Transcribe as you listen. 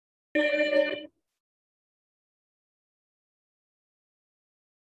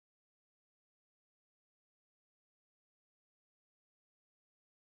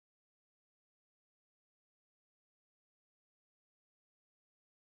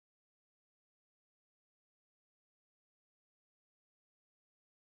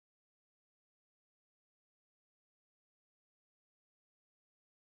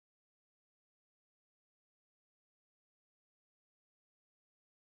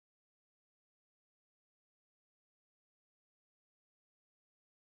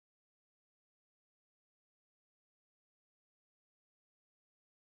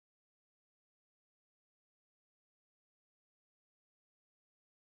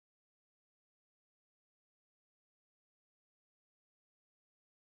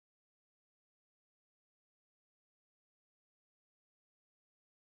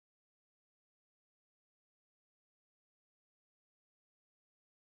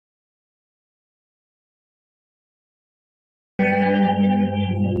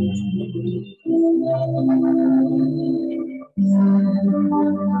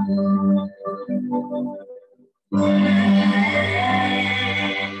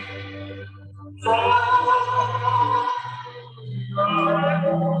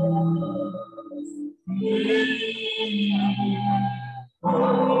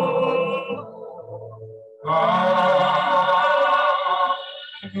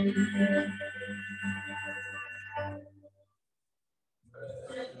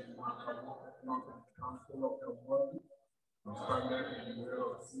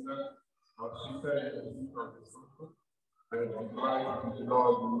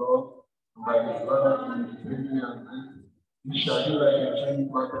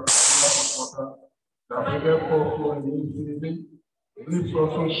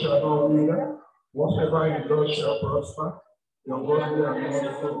Whatever you do shall prosper. Your body and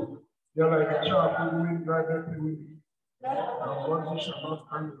your soul. You're like a child who will drive every week. Your body shall not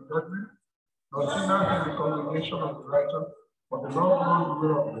stand in judgment. Nor sinners in the congregation of the righteous, but the Lord knows the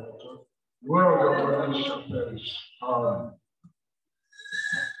way of the righteous. The way of your body shall perish. Amen.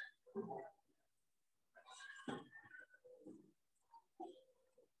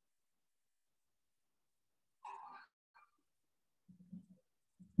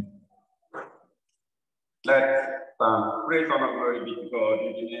 Let's praise, honor, glory be to God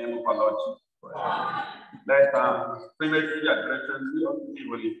in the name of our Lord Jesus Christ. Let primacy adoration be unto the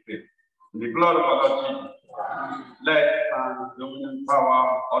Holy Spirit. In the blood of our Lord Jesus. Let dominion,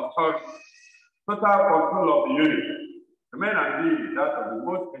 power, authority, total control of the universe remain and be that of the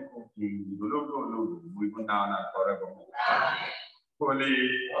most faithful King, the Lord, even now and forevermore. Holy,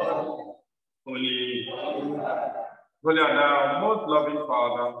 holy, holy and thou, most loving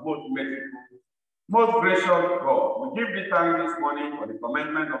Father, most merciful, most gracious God, we give thee thanks this morning for the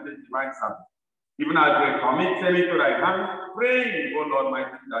commencement of this divine service. Even as we commit Semi to thy hands, praying, O Lord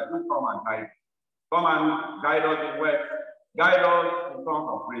mighty, that you come and guide us. Come and guide us in words, guide us in tongues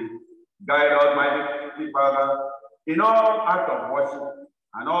of praise, guide us, mighty Father, in all acts of worship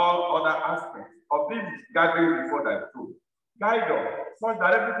and all other aspects of this gathering before thy throne. Guide us, such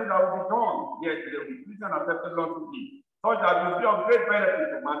that everything that will be done here today will be pleasing and acceptable unto thee, such that it will be of great benefit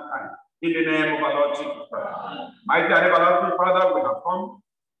to mankind. In the name of our Lord Jesus Christ. Mighty and everlasting Father, we have come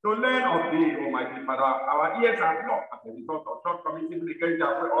to learn of thee, Almighty Father. Our ears are blocked as a result of shortcomings in the against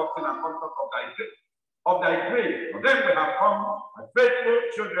the all sin and comfort of thy grace. Of thy grace. For them we have come as faithful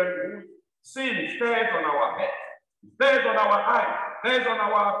children whose sin stares on our head, stares on our eyes, stares on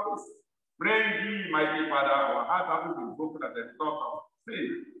our face. Bring thee, mighty Father, our hearts having been broken as a result of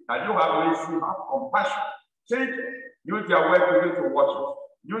sin, that you have mercy, have compassion. Change it. Use your word today to watch us.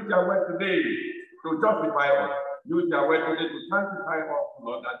 Use your word today to justify us. Use your word today to sanctify us,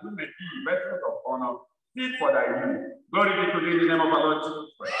 Lord, that we may be vessels of honor, fit for thy use. Glory be to thee in the name of our Lord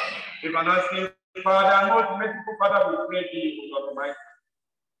Jesus Christ. Everlasting Father, most merciful Father, we pray thee, O Lord Almighty,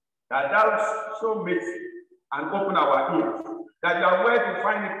 that thou show mercy and open our ears, that your word will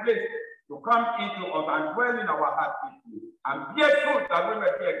find a place to come into us and dwell in our hearts and bear fruit that we may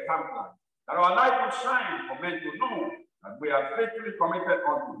be exemplars, that our light will shine for men to know that we are faithfully committed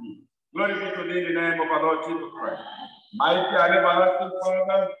unto thee. Glory be to thee in the name of our Lord Jesus Christ. Mighty and everlasting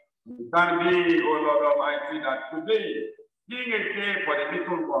Father, we thank thee, O Lord Almighty, that today, being a day for the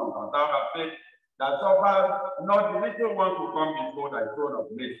little ones, as thou hast said, that suffers not the little ones to come before thy throne of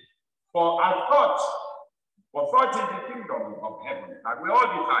mercy. For such is the kingdom of heaven, that we all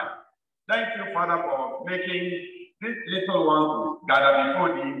desire. Thank you, Father, for making this little one gather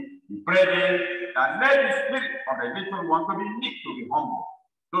before thee. We pray thee that let the spirit of the little one to be meek, to be humble,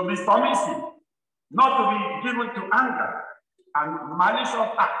 to be submissive, not to be given to anger and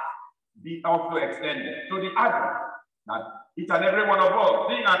malicious acts, be also extended to the adult, that each and every one of us,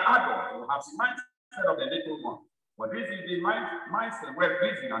 being an adult, will have the mindset of the little one. But this is the mindset we're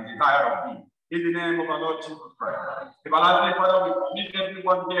pleasing and desire of being. In the name of our Lord Jesus Christ. Everlasting Father, we commit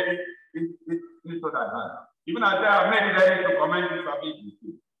everyone here into thy hand. Even as they have made it ready to commence this service with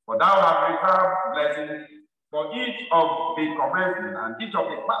you. For thou hast reserved blessings for each of the commencement and each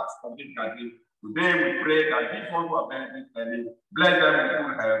of the parts of this gathering. Today we pray that these ones who have benefited early, bless them with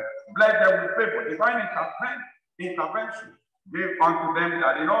good health, bless them with favor, divine intervention. Give unto them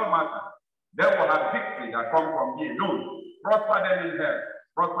that in all matters they will have victory that comes from thee alone. Prosper them in health,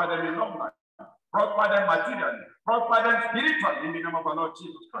 prosper them in long life, prosper them materially, prosper them spiritually in the name of our Lord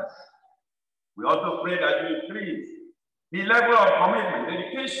Jesus Christ. We also pray that you increase the level of commitment,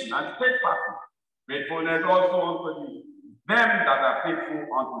 dedication, and steadfastness, faithfulness also unto thee, them that are faithful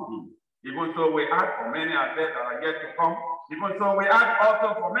unto thee. Even so, we ask for many are there that are yet to come. Even so, we ask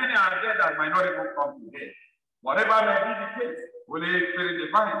also for many are there that might not even come today. Whatever may be the case, Holy Spirit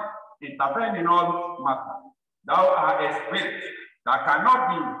divine, intervene in all matters. Thou art a spirit that cannot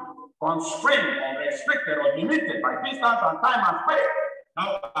be constrained or restricted or limited by distance and time and space.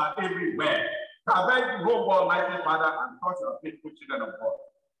 Thou art everywhere. Traverse the whole world, mighty Father, and touch your faithful children of God.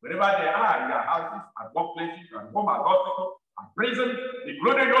 Wherever they are, in their houses, at workplaces, at home, at hospital, at prison,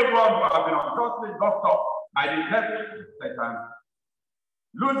 including those ones who have been unjustly locked up by the devil and Satan.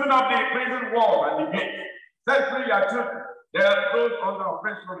 Loosen up the prison wall and the gate. Set free your children. There are those under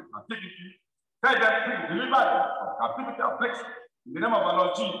oppression and captivity. Set them free. Deliver them from captivity and affliction. In the name of our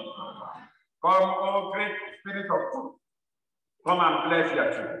Lord Jesus. Come, O great Spirit of truth. Come and bless your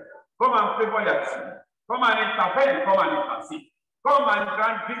children. Come and favor your children. Come and intervene. Come and intercede. Come and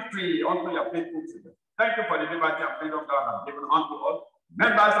grant victory unto your faithful children. Thank you for the liberty and freedom God has given unto us.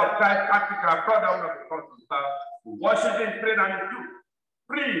 Members of Christ Africa, proud of the cross who worship in spirit and in truth,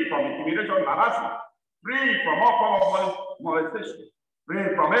 free from intimidation and harassment, free from all form of molestation,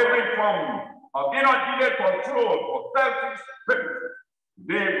 free from every form of inordinate control or selfish purposes.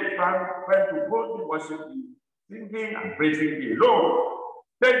 Today we stand ready to boldly worship you, singing and praising you alone.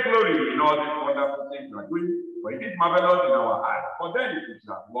 Take glory in all these wonderful things you are doing, for it is marvelous in our eyes. For then it is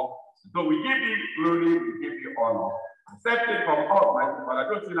our work. So we give you glory, we give you honor. Accept it from us, mighty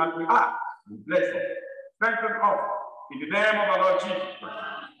Father. Those sinners we are, and bless us. Strengthen us in the name of our Lord Jesus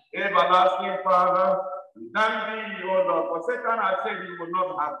Christ. Everlasting Father, we thank thee, O Lord, for Satan has said he will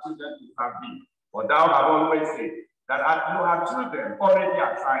not have children to serve thee. For thou hast always said that as you have children already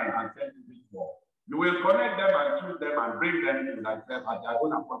assigned and sent to this world, you will connect them and choose them and bring them to thyself at their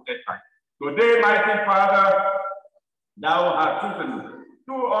own appointed time. Today, mighty Father, thou hast chosen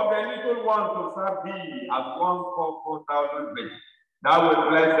two of the little ones to serve thee as one for 4,000 days. Thou will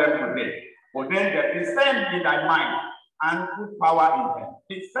bless them today. For then descend in thy mind and put power in them.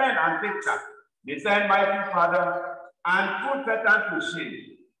 Descend and take charge. Descend, mighty Father, and put Satan to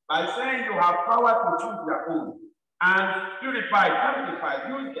shame by saying you have power to choose your own and purify, sanctify,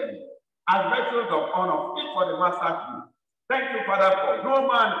 use them as vessels of honor, fit for the master's use. Thank you, Father, for no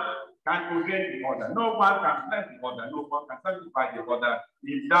man can ordain the order, no one can bless the order, no one can sanctify the order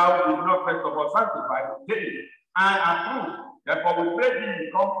if thou did not first of all sanctify daily and approve. Therefore, we pray thee,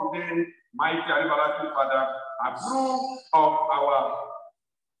 come today, mighty and everlasting Father, approve of our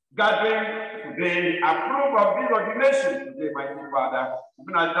gathering today, approve of this ordination today, mighty Father,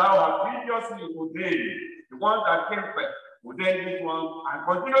 even as thou hast previously ordained the ones that came first. Ordain this one and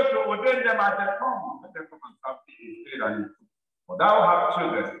continue to ordain them as they come. Let them come and serve thee in spirit and in truth. For thou hast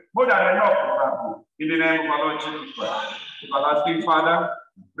children, more than enough to serve you. In the name of our Lord Jesus Christ. Everlasting Father,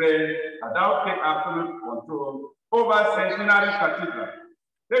 we pray that thou take absolute control over Centenary Cathedral.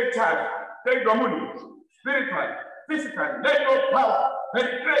 Take charge, take dominion, spiritually, physically. Let no power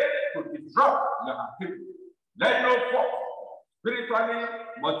penetrate to disrupt your activity. Let no force spiritually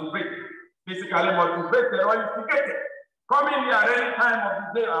motivated, physically motivated, or instigated come in here at any time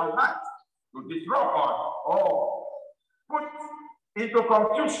of the day or night to disrupt us or put into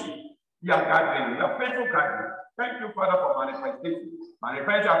confusion your gathering, your faithful gathering. Thank you, Father, for manifestation.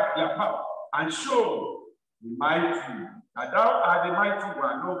 Manifest your power and show the mighty that thou art the mighty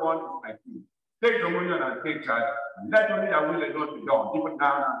one, no one is like you. Take dominion and take charge, and let only your will alone be done, even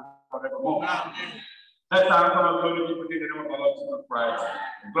now and forevermore. Let's have honor, glory, be put in the name of our Lord Jesus Christ.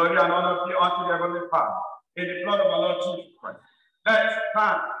 Glory and honor be unto the heavenly Father. In the blood of our Lord Jesus Christ. Let's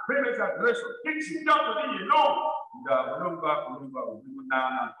stand. Praise adoration. Kingship down to thee alone. Now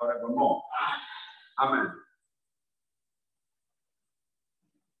and forevermore. Amen.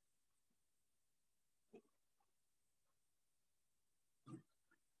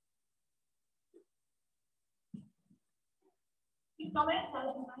 That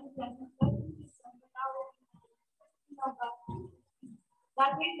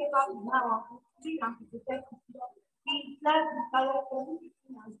means because now we have to protect the blood color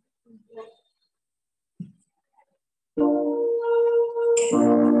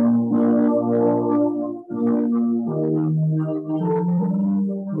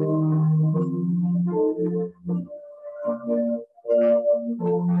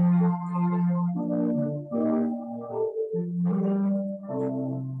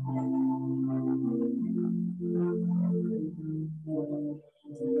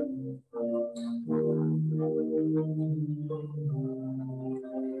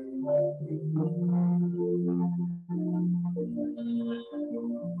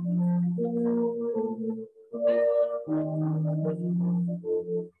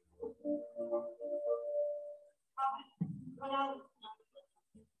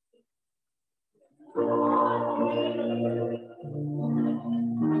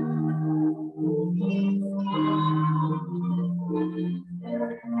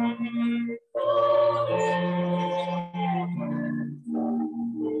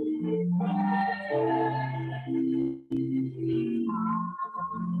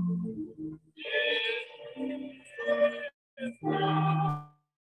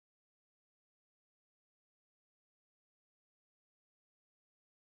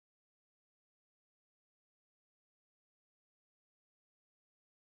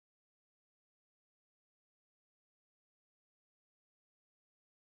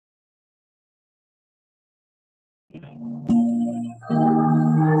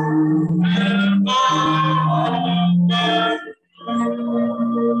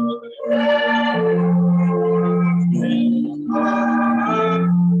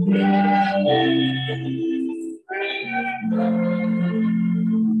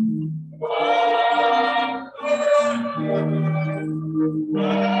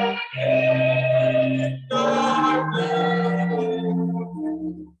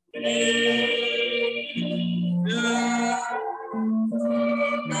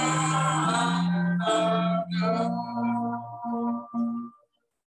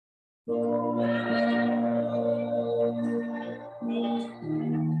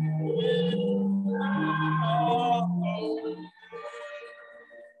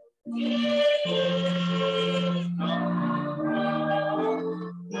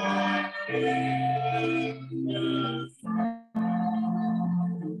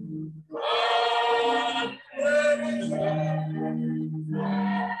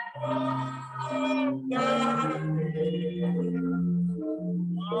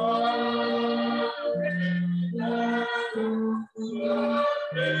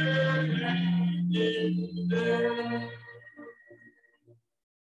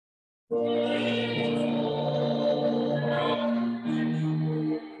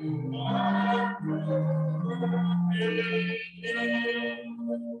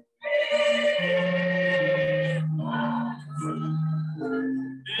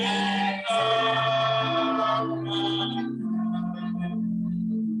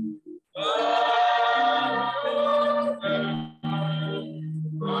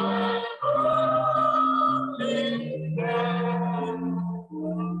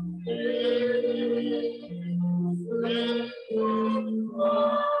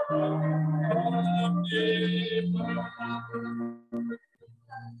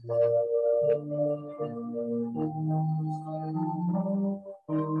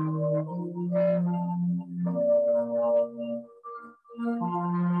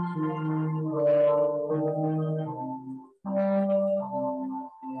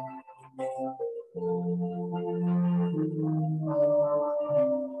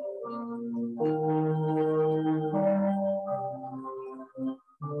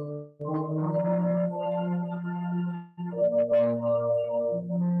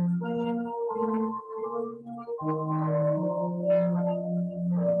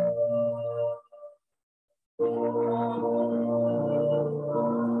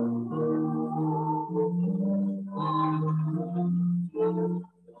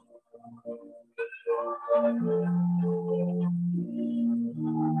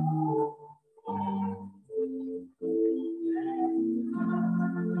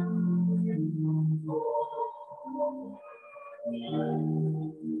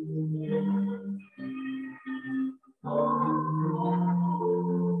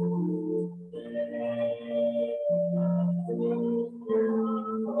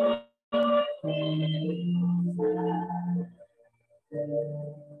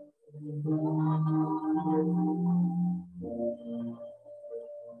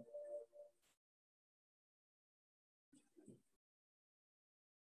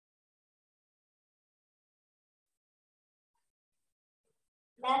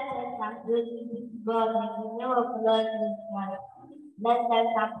Let us have really God in the name of the Lord Jesus Christ. Let us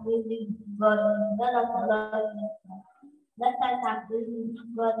have really God in the name of the Lord Jesus Christ. Let us have really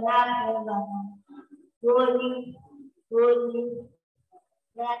God now forever. Holy, holy.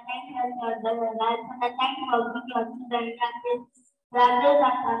 We are thankful for the life and the thank you for being your children in that place. We are those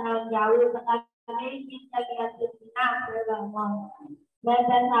that are now Yahweh, but I really think that we are taking now forevermore. Let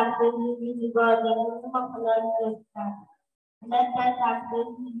us have really God in the name of the Lord Jesus Christ. Let us have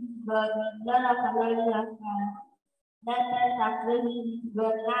God in the name of the Lord Jesus Christ. Let us have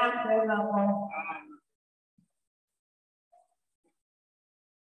God now forevermore.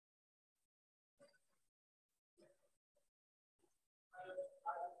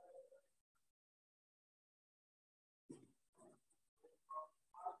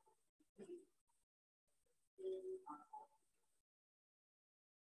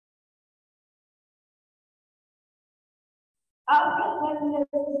 After when we are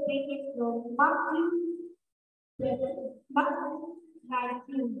speaking from Matthew 19,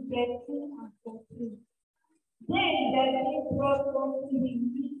 13 and 14. Then the king brought unto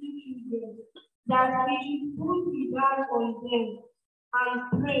him little children, that he should put his hand on them and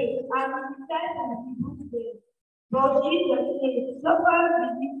pray, and he said to rebuke them. But Jesus said, suffer the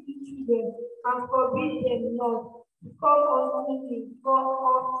little children, and forbid them not to come unto me, for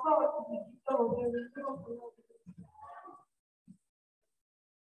of such is the kingdom of heaven.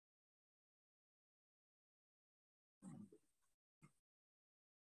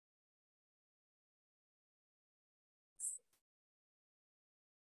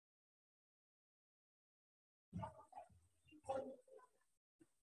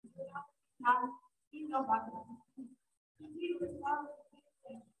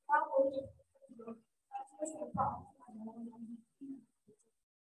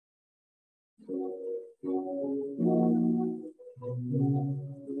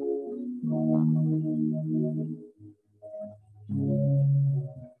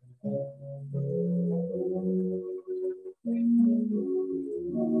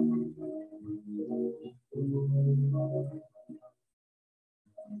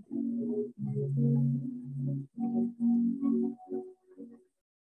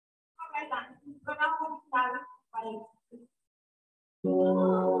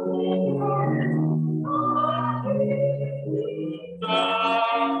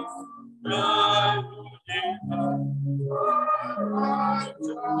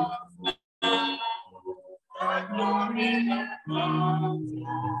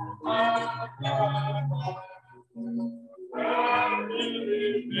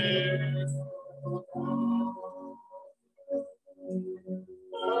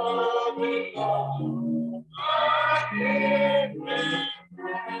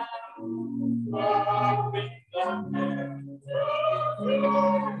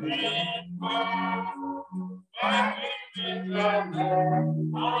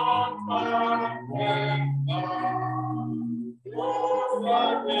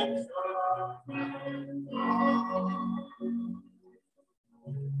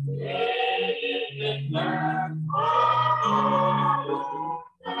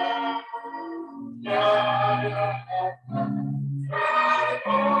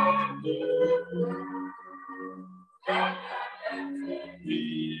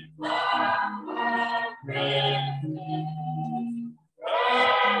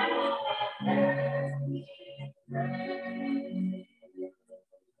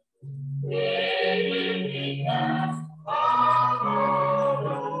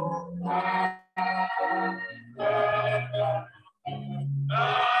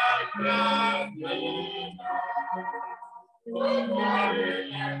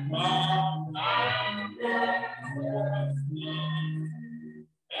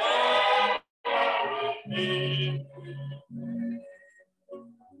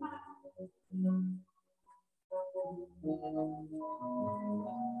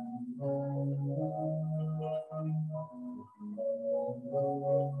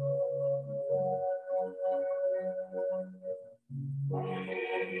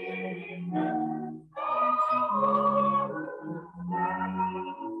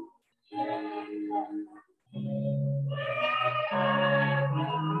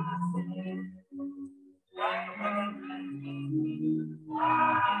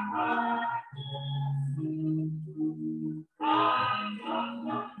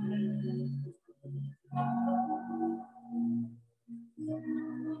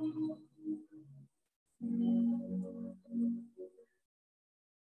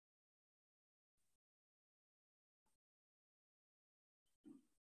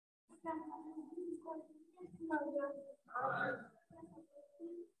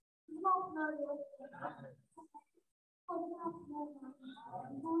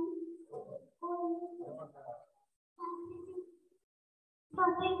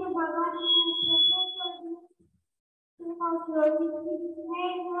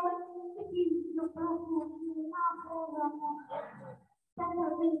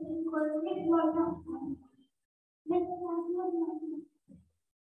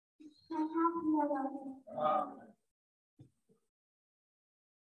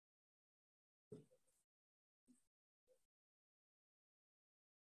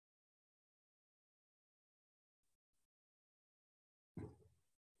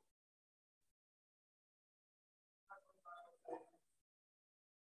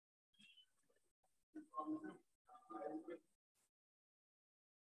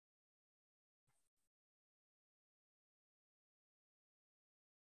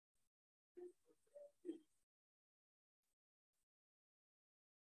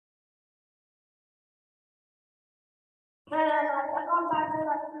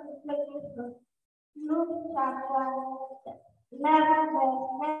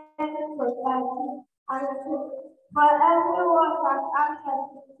 For everyone that answers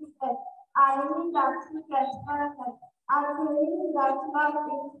the ticket, I need that ticket perfect. I believe that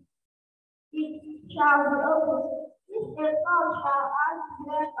God it shall be opened. If a son shall ask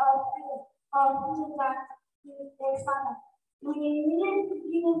bread of food, that is a father, we need to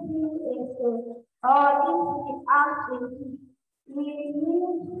give him a son, or if he asks a gift, we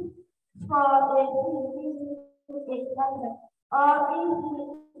need for a gift a brother, or if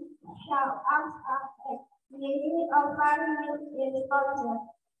he shall ask a we need of finding a sculpture.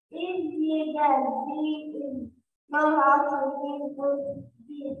 If ye then be know how to give good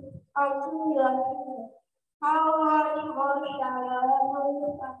deeds unto your children, how much more shall your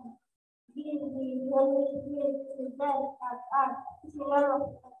heavenly Father give the Holy Spirit to them that ask? Children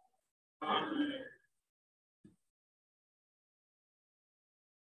of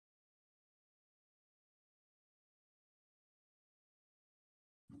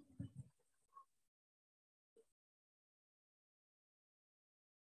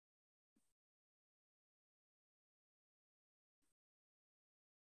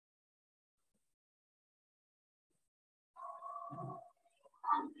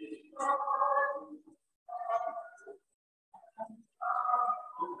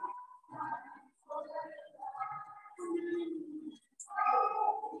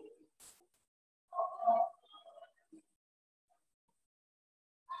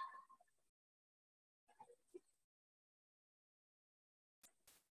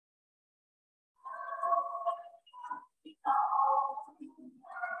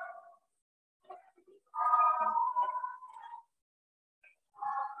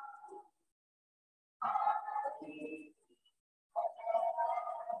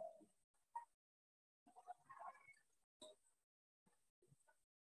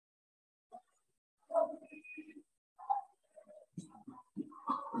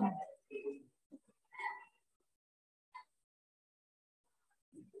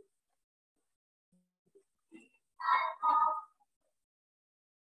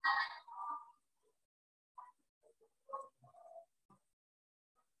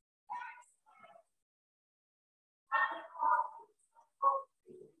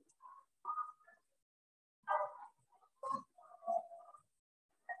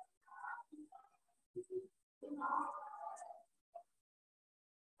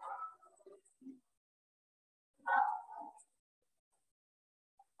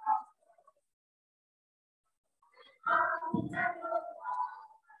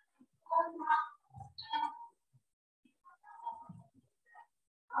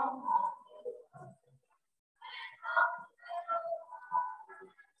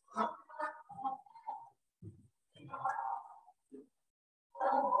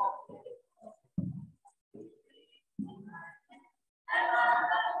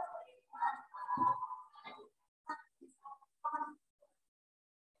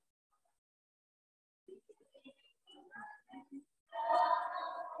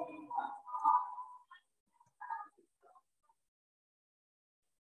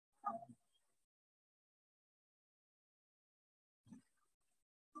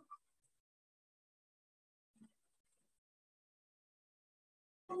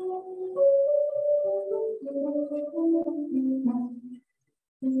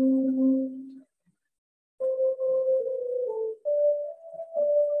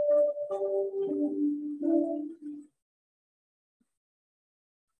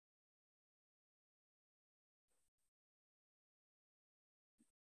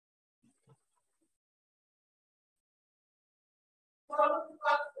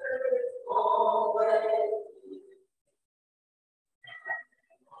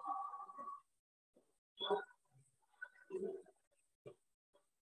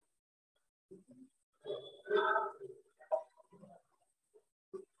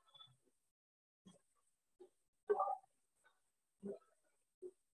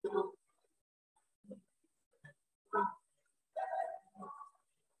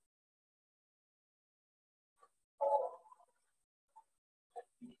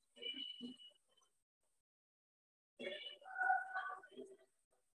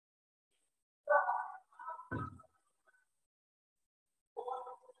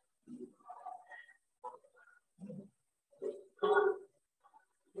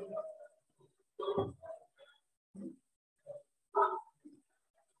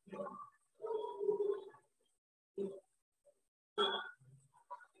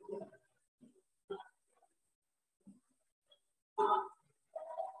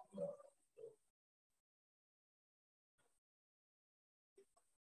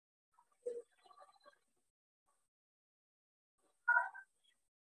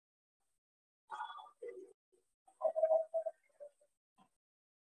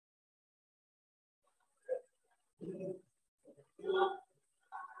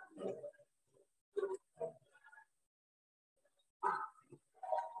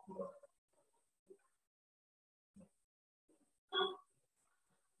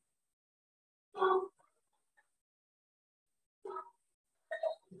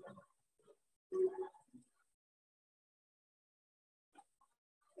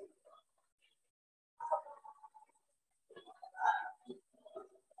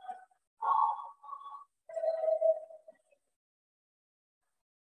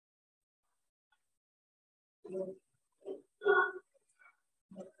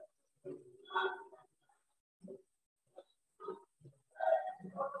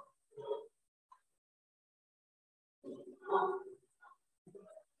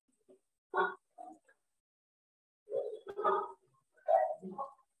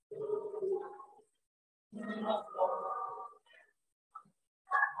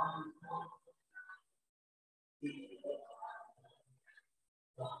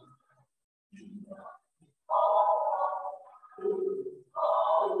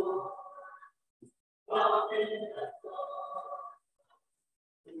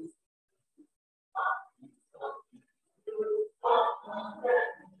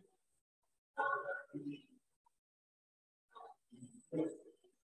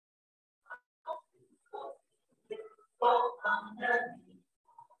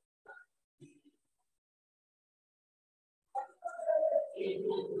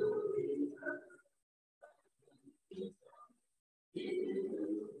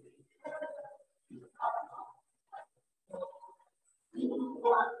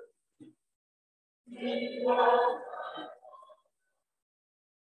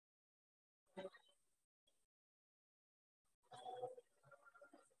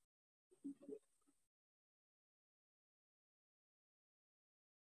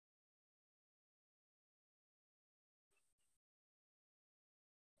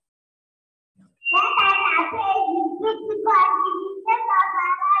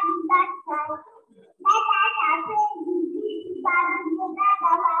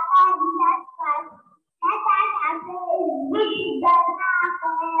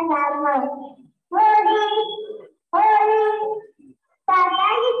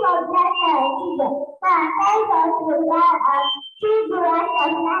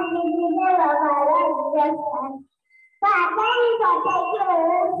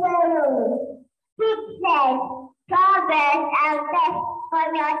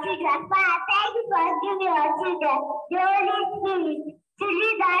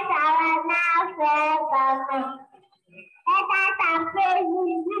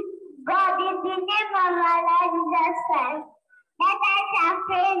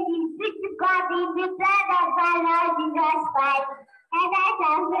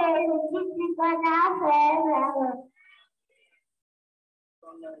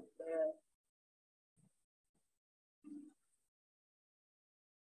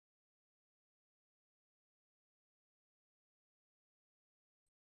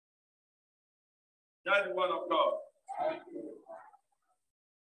That's the word of God.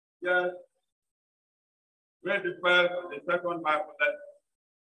 Yes. Read the first and the second Bible lesson.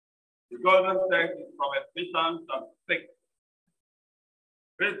 The golden text is from Ephesians chapter 6.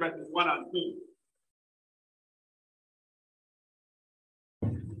 Read verses 1 and 2.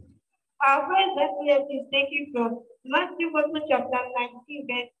 Our first lesson is taken from Matthew chapter 19,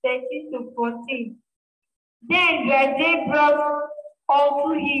 verse 13 to 14. Then they brought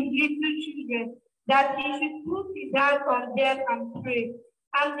unto him little children, that he should put his hands on them and pray.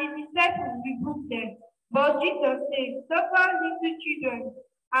 And the disciples rebuked them. But Jesus said, Suffer little children,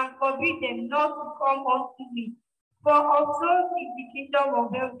 and forbid them not to come unto me. For of such is the kingdom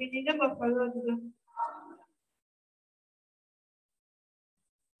of heaven. In the name of our Lord Jesus.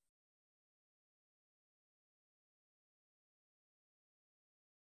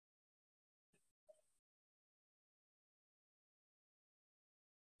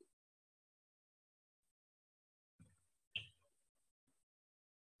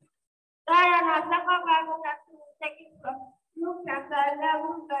 Our second Bible lesson is taken from Luke chapter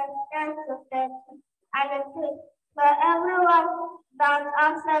 11, verse 10 to 13. And it says, For everyone that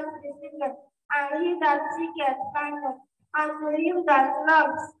accepts receiveth, and he that seeketh findeth, and to him that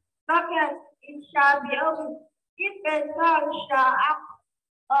loves, knocketh, it shall be opened. If a son shall ask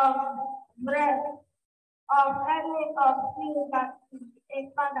of bread, of any of things that is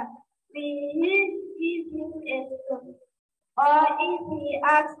a father, will he give him a stone? Or if he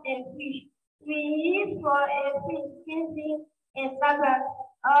asks a fish, will he for a fish give him a serpent?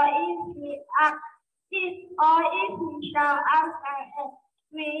 Or if he shall ask an egg,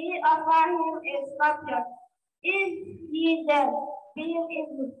 will he offer him a scorpion? If ye then, being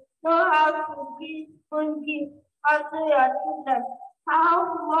evil, know how to give good gifts unto your children, how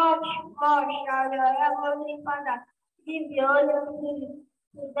much more shall your heavenly Father give the Holy Spirit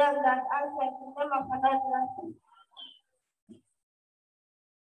to them that ask in the name of another?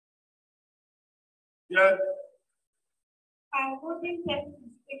 Yes. Our golden text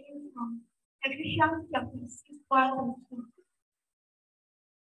is taken from Ephesians chapter 6, 1 and 2.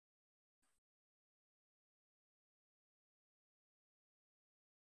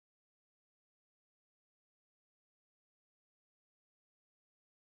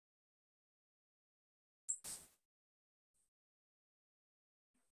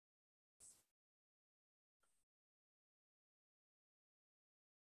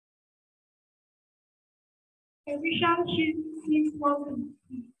 A vision sees what we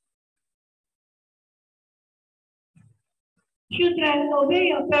see. Children, obey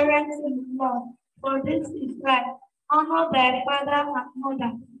your parents in love, for this is right. Honor thy father and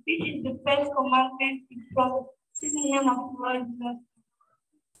mother, which is the first commandment from the name of the Lord Jesus.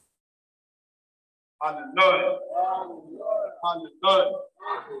 Hallelujah. Hallelujah.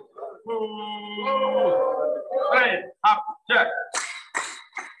 Pray, happy church.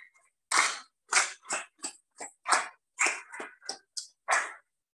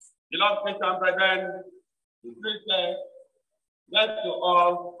 Beloved Christian brethren, the scripture led to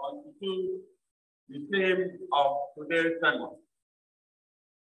all constitute the theme of today's sermon.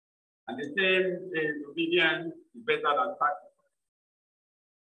 And the theme is obedience is better than sacrifice.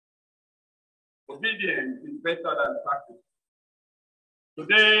 Obedience is better than sacrifice.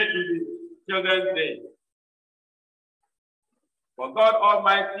 Today is Children's Day. For God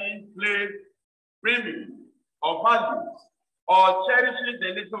Almighty placed premium or values or cherishes the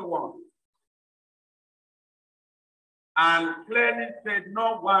little one. And clearly said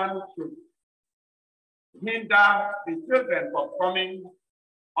no one should hinder the children from coming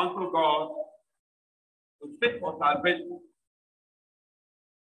unto God to seek for salvation.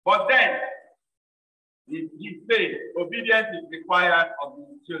 But then, he said obedience is required of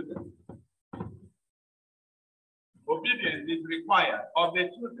the children. Obedience is required of the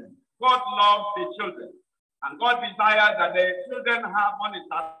children. God loves the children. And God desires that the children have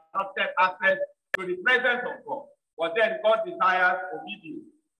uninterrupted access to the presence of God. But then God desires obedience.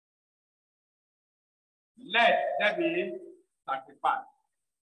 Let there be sacrifice.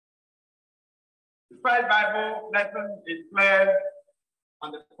 The first Bible lesson is clear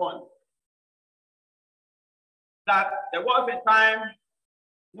on the point that there was a time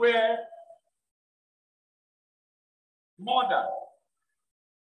where mother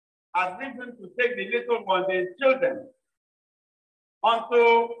had reason to take the little ones, the children,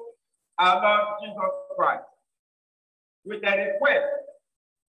 unto our Lord Jesus Christ with a request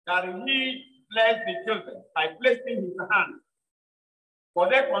that he bless the children by placing his hand. For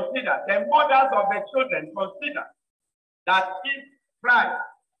they consider, the mothers of the children consider that if Christ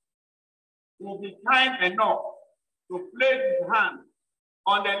will be kind enough to place his hand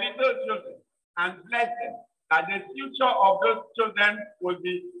on the little children and bless them, that the future of those children will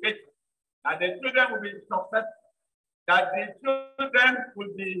be better, that the children will be successful, that the children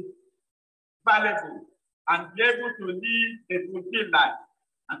will be valuable and be able to live a fulfilled life.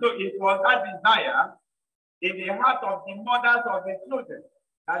 And so it was that desire in the heart of the mothers of the children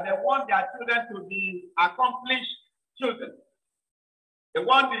that they want their children to be accomplished children. They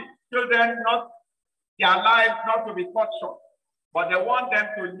want the children, not their lives not to be cut short, but they want them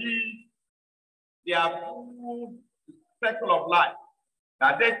to live their full circle of life.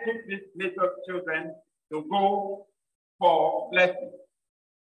 That they took these little children to go for blessing.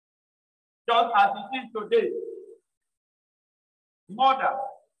 Just as it is today, mothers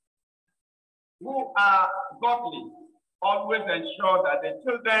who are godly always ensure that the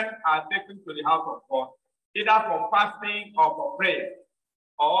children are taken to the house of God, either for fasting or for prayer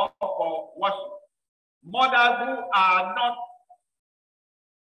or for worship. Mothers who are not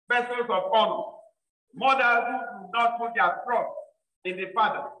vessels of honor, mothers who do not put their trust in the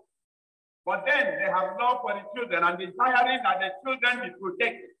father, but then they have love for the children and desiring that the children be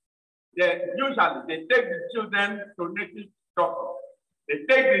protected. Usually they take the children to native doctors. They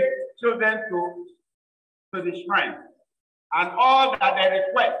take the children to the shrine. And all that they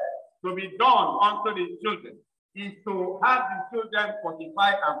request to be done unto the children is to have the children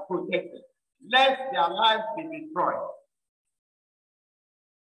fortified and protected, lest their lives be destroyed.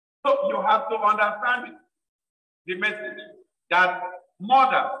 So you have to understand the message that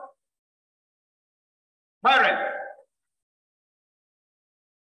mothers, parents,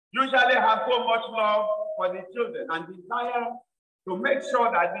 usually have so much love for the children and desire to make sure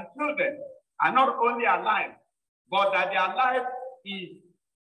that the children are not only alive, but that their life is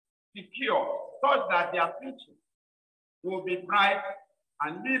secure, such that their future will be bright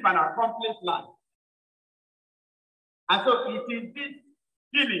and live an accomplished life. And so it is this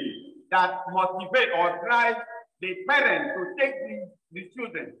feeling that motivates or drives the parents to take the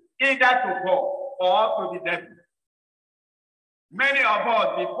children either to God or to the devil. Many of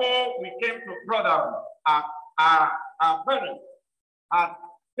us, before we came to brotherhood, our parents had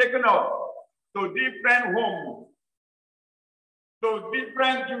taken us to different homes, to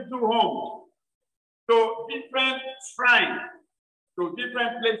different Juju homes, to different shrines, to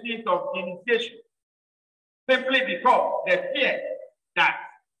different places of initiation, simply because they fear that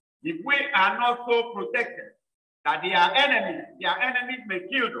if we are not so protected, that their enemies may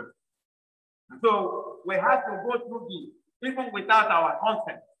kill them. So we have to go through this, even without our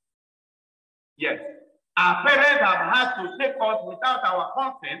consent. Yes. Our parents have had to take us without our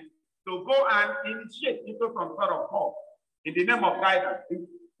consent to go and initiate into some sort of call in the name of guidance, in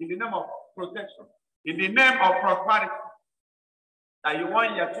the name of protection, in the name of prosperity, that you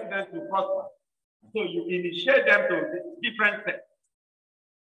want your children to prosper. So you initiate them to different steps.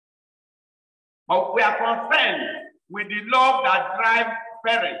 But we are concerned with the love that drives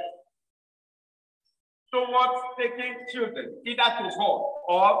parents towards taking children either to God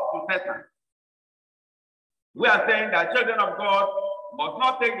or to Satan. We are saying that children of God must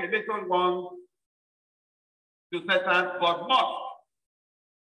not take the little ones to Satan, but must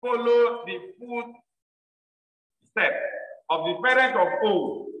follow the footsteps of the parents of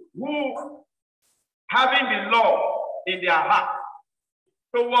old, who, having the love in their heart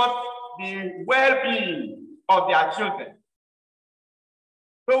towards the well-being of their children,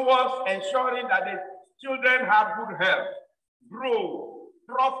 towards ensuring that the children have good health, grow,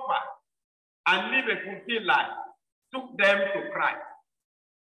 prosper, and live a fulfilled life, took them to Christ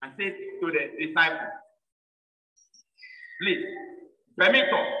and said to the disciples, please,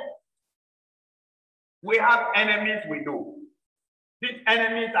 permit us. We have enemies we know. These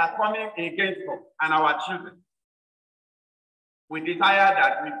enemies are coming against us and our children. We desire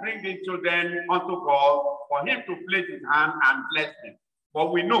that we bring these children unto God for him to place his hand and bless them.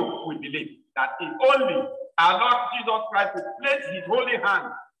 But we know, we believe, that if only our Lord Jesus Christ will place his holy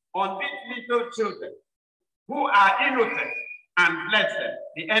hand on these little children who are innocent and bless them,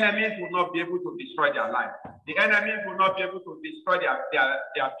 the enemies will not be able to destroy their life. The enemies will not be able to destroy their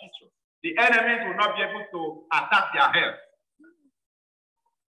future. The enemies will not be able to attack their health.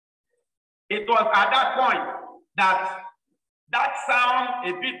 It was at that point that sound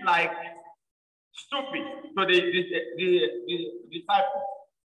a bit like stupid to the disciples,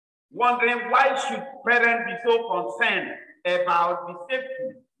 wondering why should parents be so concerned about the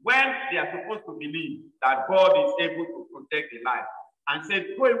safety when they are supposed to believe that God is able to protect the life, and said,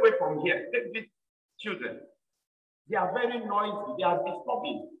 go away from here, take these children. They are very noisy, they are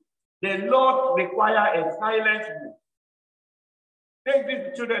disturbing. The Lord requires a silent move. Take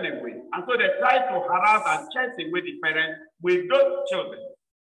these children away. And so they try to harass and chase away the parents with those children.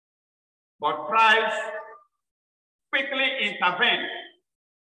 But Christ quickly intervened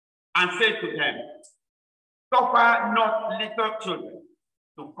and said to them, suffer not little children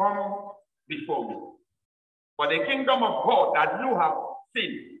to come before me. For the kingdom of God that you have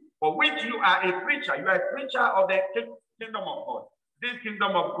seen, for which you are a preacher, you are a preacher of the kingdom of God. This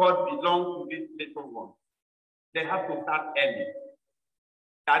kingdom of God belongs to these little ones. They have to start early.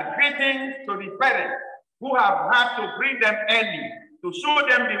 That greetings to the parents who have had to bring them early to show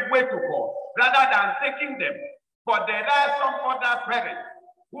them the way to God, rather than taking them. But there are some other parents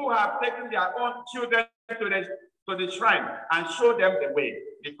who have taken their own children to the shrine and show them the way.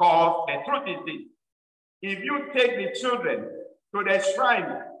 Because the truth is this: if you take the children to the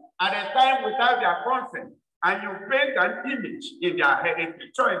shrine at a time without their consent, and you paint an image in their head, a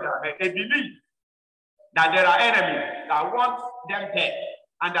picture in their head, they believe that there are enemies that want them dead,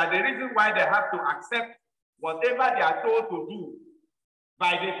 and that the reason why they have to accept whatever they are told to do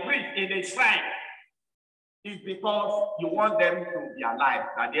by the priest in the shrine is because you want them to be alive,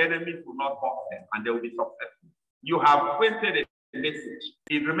 that the enemies will not hurt them and they will be successful. You have painted a message.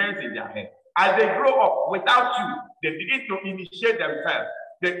 It remains in their head. As they grow up without you, they begin to initiate themselves.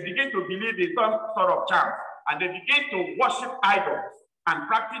 They begin to believe in some sort of charm, and they begin to worship idols and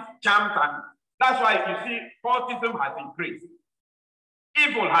practice charms. And that's why you see cultism has increased.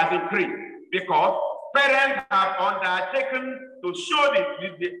 Evil has increased because parents have undertaken to show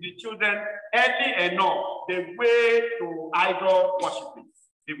the children early enough the way to idol worshiping,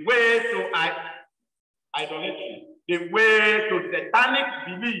 the way to idolatry, the way to satanic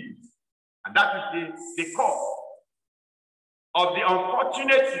beliefs. And that is the cause of the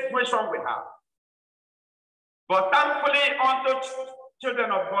unfortunate situation we have. But thankfully, unto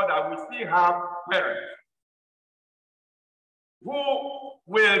children of God, that we still have parents who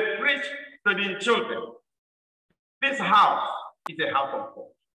will preach to the children. This house is a house of God.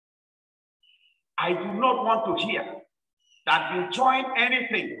 I do not want to hear that you join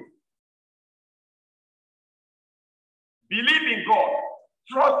anything. Believe in God,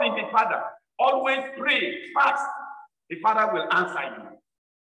 trust in the Father, always pray, fast. The Father will answer you.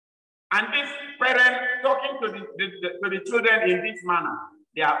 And this parent talking to the children in this manner,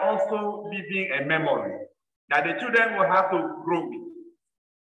 they are also leaving a memory that the children will have to grow with.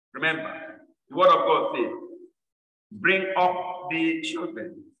 Remember, the word of God says, bring up the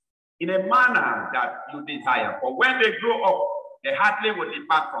children in a manner that you desire. For when they grow up, they hardly will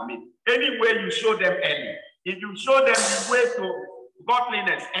depart from it. Anyway, you show them early. If you show them the way to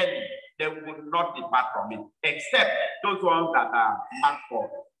godliness early, they will not depart from it, except those ones that are marked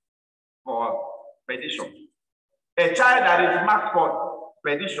for perdition. A child that is marked for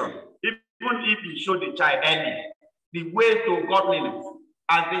perdition, even if you show the child early the way to godliness,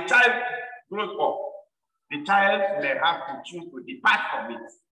 as the child grows up, the child may have to choose to depart from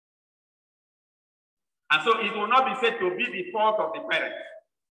it. And so it will not be said to be the fault of the parents.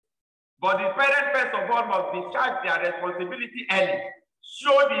 But the parents, first of all, must discharge their responsibility early.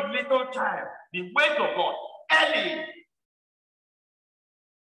 Show the little child the way to God early.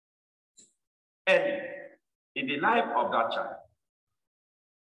 Early in the life of that child.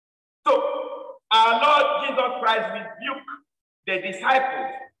 So, our Lord Jesus Christ rebuked the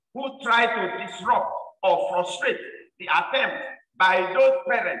disciples who try to disrupt or frustrate the attempt by those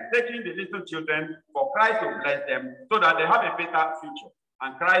parents taking the little children for Christ to bless them so that they have a better future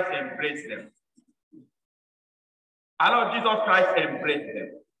and Christ embraced them. Our Lord Jesus Christ embraced them.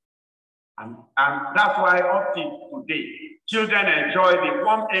 And that's why up to today, children enjoy the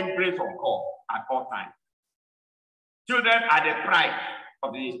warm embrace of God at all times. Children are the pride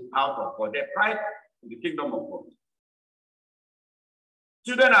of the house of God, the pride of the kingdom of God.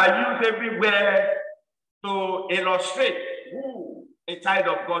 Children are used everywhere to illustrate who a child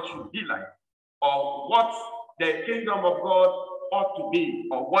of God should be like, or what the kingdom of God ought to be,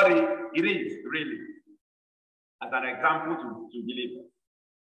 or what it is really, as an example to believers.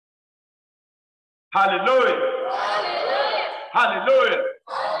 Hallelujah! Hallelujah! Hallelujah!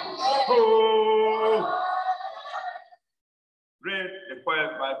 Oh. Read the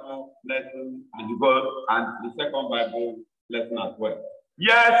first Bible lesson and the second Bible lesson as well.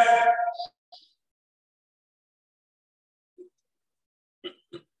 Yes.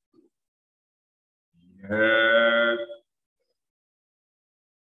 Yes.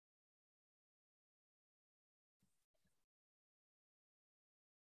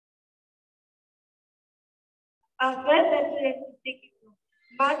 Our first lesson is taken from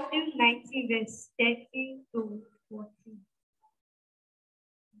Matthew 19, verse 13 to 14.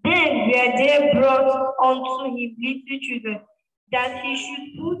 Then were they brought unto him little children, that he should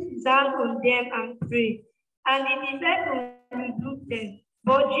put his hand on them and pray. And the disciples rebuked them.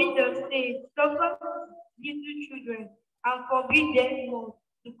 But Jesus said, suffer little children, and forbid them not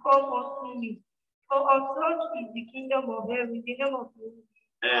to come unto me. For of such is the kingdom of heaven, the name of God.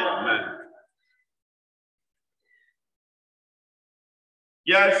 Amen.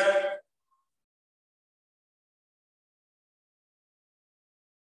 Yes.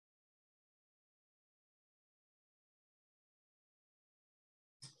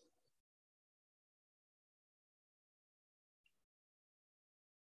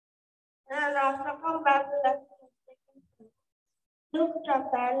 And our second Bible lesson is taken from Luke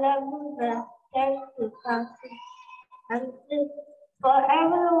chapter 11, verse 10 to 13. And it says, for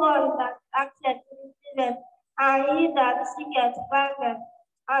everyone that asketh receiveth, and he that seeketh findeth,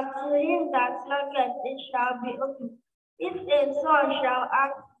 and to him that knocketh it shall be opened. If a son shall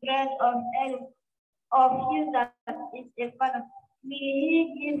ask bread of any of you that is a father, will he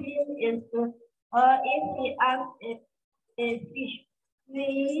give him a stone? Or if he asks a fish, will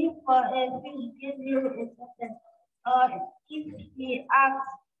he for a fish give him a serpent? Or if he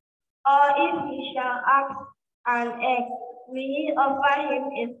shall ask an egg, will he offer him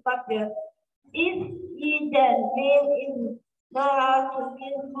a scorpion? If ye then, being evil, know how to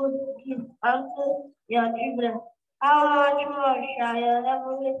give good gifts unto your children, how much more shall your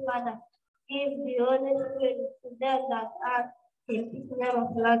heavenly Father give the Holy Spirit to them that ask in his name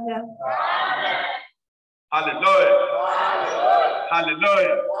of Lord? Hallelujah!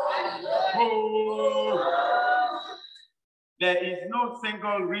 Hallelujah! Oh. There is no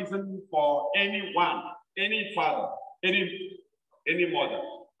single reason for anyone, any father, any mother,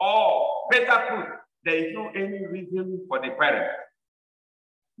 or better put, there is no any reason for the parent.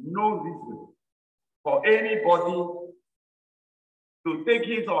 No reason for anybody to take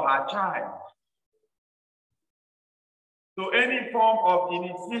his or her child to any form of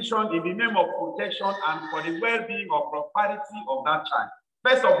initiation in the name of protection and for the well-being or prosperity of that child.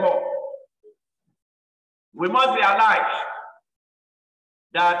 First of all, we must realize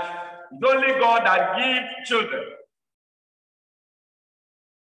that it's only God that gives children.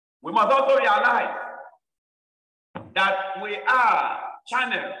 We must also realize that we are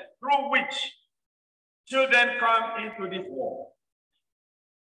channels through which children come into this world.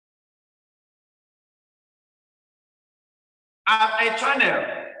 As a channel,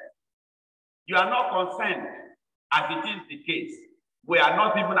 you are not concerned, as it is the case. We are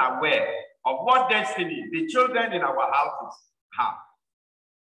not even aware of what destiny the children in our houses have.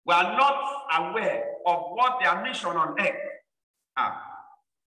 We are not aware of what their mission on earth are.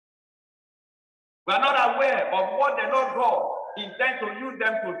 We are not aware of what the Lord God intends to use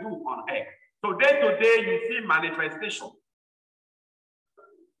them to do on earth. So day to day, you see manifestation.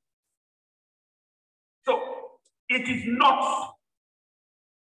 So it is not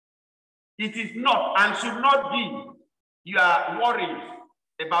and should not be your worries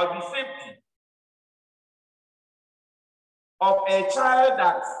about the safety of a child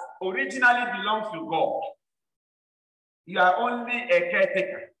that originally belongs to God. You are only a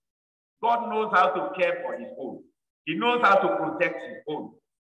caretaker. God knows how to care for his own. He knows how to protect his own.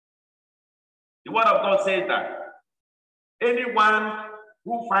 The word of God says that anyone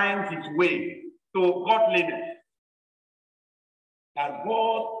who finds his way to godliness, that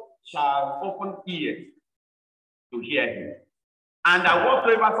God shall open ears to hear him. And that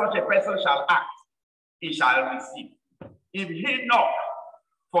whatsoever such a person shall ask, he shall receive. If he knock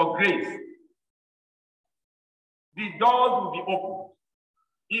for grace, the doors will be opened.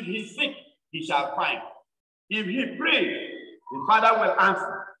 If he seek, he shall find. If he prays, the Father will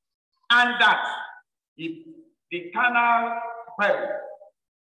answer. And that if the carnal parent,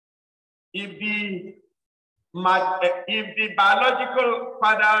 if the biological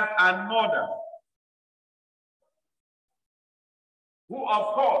fathers and mothers, who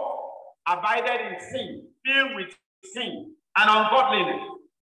of course abided in sin, filled with sin and ungodliness,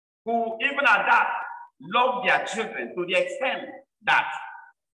 who even at that love their children to the extent that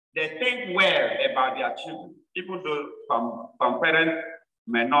they think well about their children, even though some parents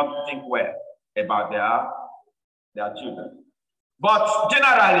may not think well about their children. But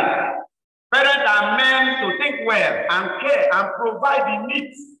generally, parents are meant to think well and care and provide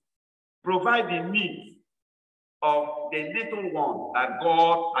the needs of the little one that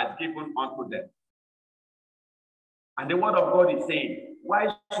God has given unto them. And the word of God is saying, why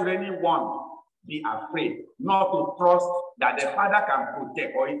should anyone be afraid not to trust that the Father can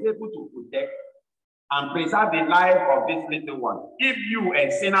protect or is able to protect and preserve the life of this little one? If you,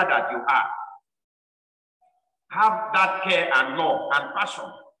 a sinner that you are, have that care and love and passion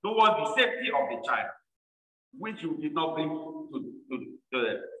towards the safety of the child, which you did not bring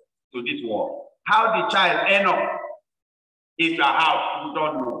to this world. How the child end up in the house, you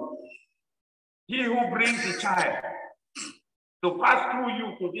don't know. He who brings the child to pass through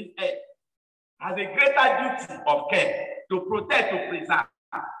you to this earth has a greater duty of care to protect, to preserve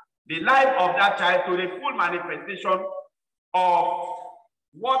the life of that child to the full manifestation of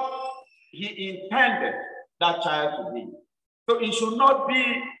what he intended that child to be. So it should not be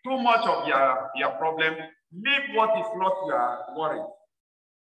too much of your problem. Leave what is not your worry.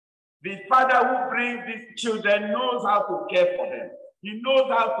 The father who brings these children knows how to care for them. He knows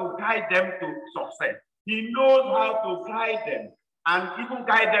how to guide them to success. He knows how to guide them and even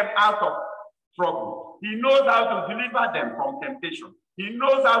guide them out of trouble. He knows how to deliver them from temptation. He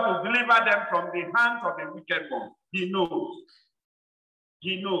knows how to deliver them from the hands of the wicked one. He knows.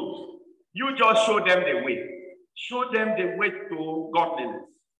 He knows. You just show them the way. Show them the way to godliness.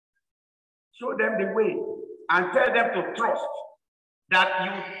 Show them the way and tell them to trust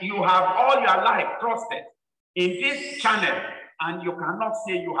that you have all your life trusted in this channel, and you cannot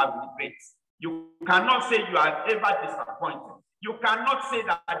say you have regrets. You cannot say you are ever disappointed. You cannot say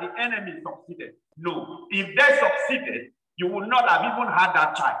that the enemy succeeded. No, if they succeeded, you would not have even had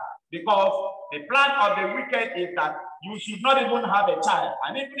that child, because the plan of the wicked is that you should not even have a child,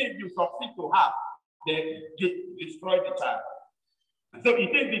 and even if you succeed to have, they destroy the child. So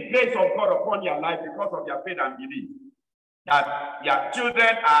it is the grace of God upon your life because of your faith and belief that your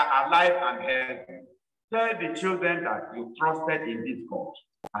children are alive and healthy. Tell the children that you trusted in this God,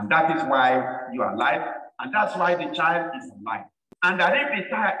 and that is why you are alive, and that's why the child is alive. And that if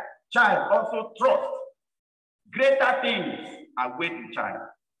the child also trusts, greater things await the child,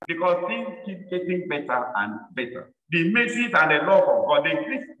 because things keep getting better and better. The mercies and the love of God, the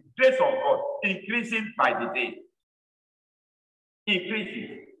grace of God increasing by the day.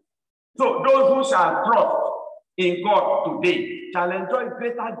 Increasing. So those who shall trust in God today shall enjoy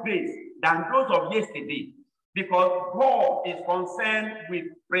greater grace than those of yesterday, because God is concerned with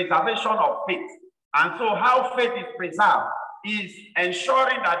preservation of faith. And so how faith is preserved is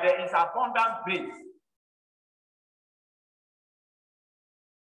ensuring that there is abundant grace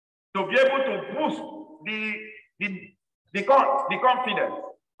to be able to boost the confidence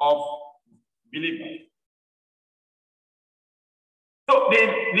of believers. So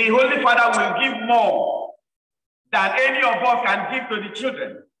the Holy Father will give more than any of us can give to the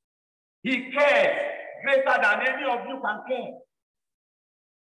children. He cares greater than any of you can care.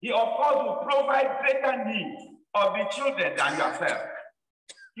 He, of course, will provide greater needs of the children than yourself.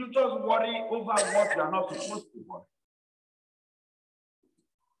 You just worry over what you are not supposed to worry.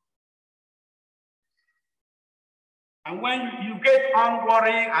 And when you get on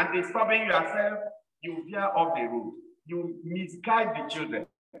worrying and disturbing yourself, you veer off the road. You misguide the children.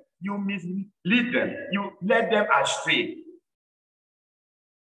 You mislead them. You let them astray.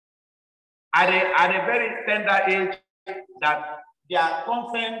 At a very tender age, that their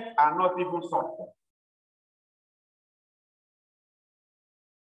consent are not even sought for.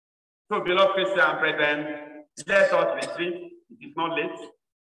 So, beloved Christian brethren, let us retreat. It is not late.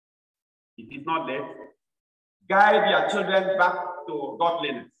 It is not late. Guide your children back to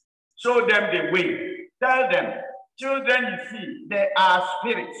godliness. Show them the way. Tell them, children, you see, they are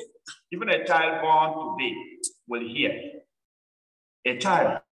spirits. Even a child born today will hear. A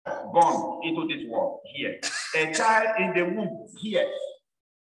child born into this world hears. A child in the womb hears.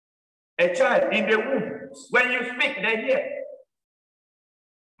 A child in the womb, when you speak, they hear.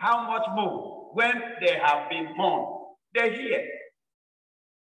 How much more when they have been born, they hear.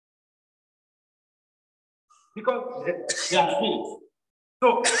 Because they are spirits.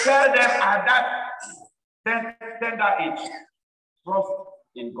 So tell them at that tender age, trust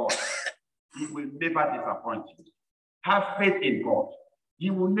in God. He will never disappoint you. Have faith in God. He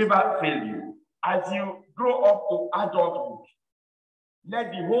will never fail you. As you grow up to adulthood,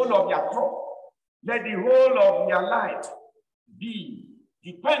 let the whole of your thought, let the whole of your life be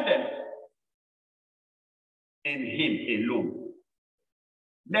dependent in Him alone.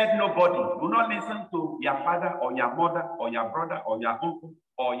 Let nobody, do not listen to your father or your mother or your brother or your uncle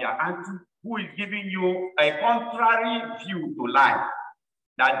or your auntie who is giving you a contrary view to life,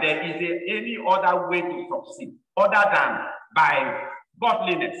 that there is any other way to succeed other than by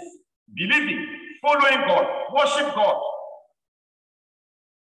godliness, believing, following God, worship God.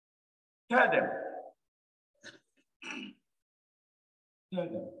 Tell them. Tell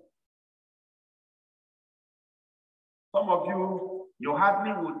them. Some of you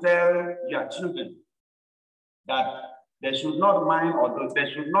hardly will tell your children that they should not mind or they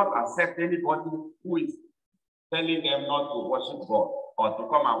should not accept anybody who is telling them not to worship God or to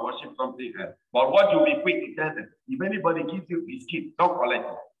come and worship something else. But what you'll be quick to tell them, if anybody gives you biscuit, don't collect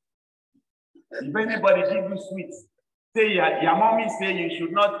it. If anybody gives you sweets, say your mommy say you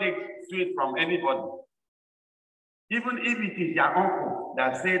should not take sweet from anybody. Even if it is your uncle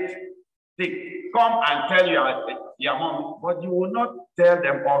that said, come and tell your mom, but you will not tell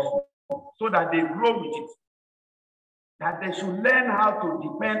them also, so that they grow with it. That they should learn how to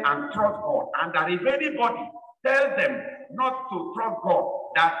depend and trust God, and that if anybody tells them not to trust God,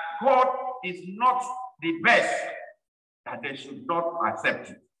 that God is not the best, that they should not accept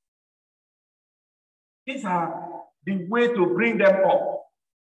it. These are the way to bring them up.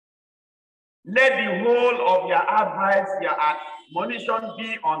 Let the whole of your advice, your admonition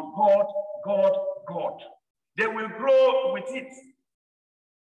be on God, God, God. They will grow with it.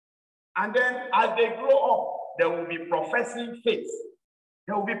 And then as they grow up, they will be professing faith.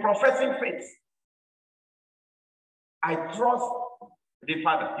 They will be professing faith. I trust the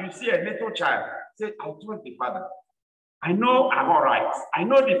Father. You see a little child, say, I trust the Father. I know I'm all right. I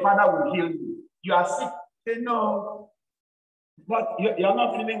know the Father will heal you. You are sick. Say, no. But you're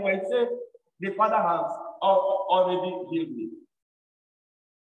not feeling well. Say, the Father has already healed me.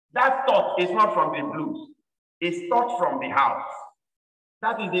 That thought is not from the blues. It's thought from the house.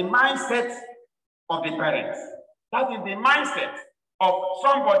 That is the mindset of the parents. That is the mindset of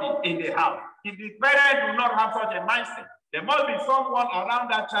somebody in the house. If the parents do not have such a mindset, there must be someone around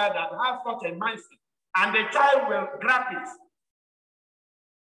that child that has such a mindset. And the child will grab it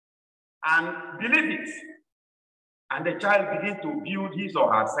and believe it. And the child begins to build his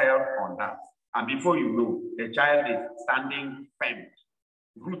or herself on that. And before you know, the child is standing firm,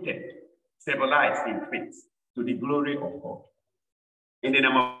 rooted, stabilized in faith to the glory of God. In the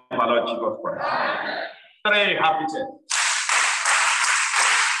name of our Lord Jesus Christ. 3 happy church.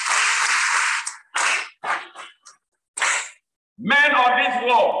 Men of this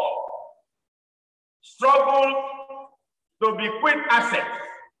world struggle to bequeath assets,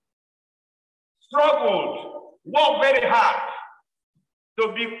 struggled, work very hard to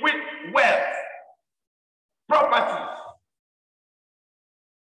bequeath wealth, properties,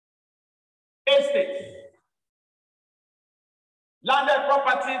 estates, landed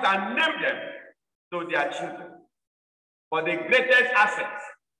properties, and name them to their children. But the greatest asset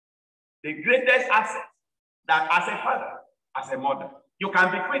that as a father, as a mother, you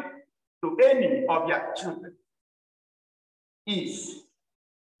can bequeath to any of your children is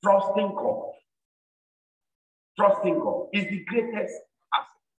trusting God. Trusting God is the greatest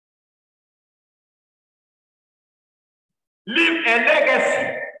asset. leave a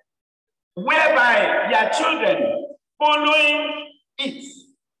legacy whereby their children following it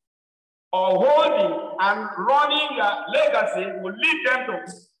or holding and running their legacy will lead them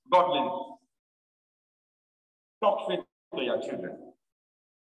to godliness. Talk faith to your children.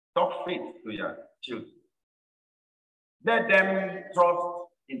 Talk faith to your children. Let them trust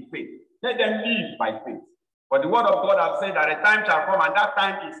in faith. Let them live by faith. But the word of God has said that a time shall come, and that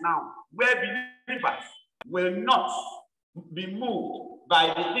time is now, where believers will not be moved by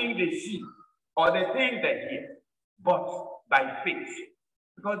the thing they see or the thing they hear, but by faith.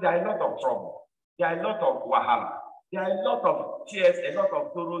 Because there are a lot of trouble. There are a lot of wahala. There are a lot of tears, a lot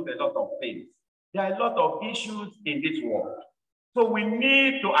of sorrows, a lot of pains. There are a lot of issues in this world. So we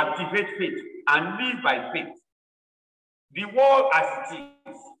need to activate faith and live by faith. The world as it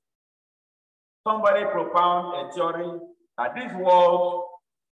is. Somebody propound a theory that this world,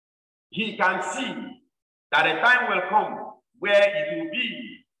 he can see that a time will come where it will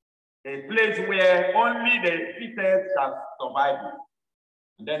be a place where only the fittest can survive.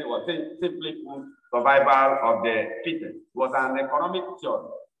 And then it was simply put, survival of the fittest. It was an economic theory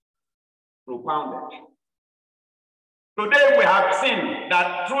propounded. Today we have seen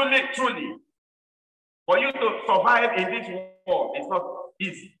that truly, for you to survive in this world, it's not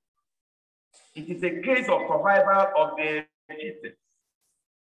easy. It is a case of survival of the fittest.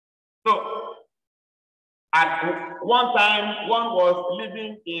 So, at one time, one was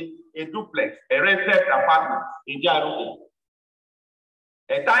living in a duplex, a rented apartment in Jaru.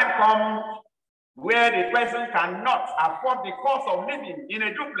 A time comes where the person cannot afford the cost of living in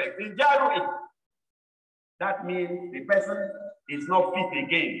a duplex in Jaru. That means the person is not fit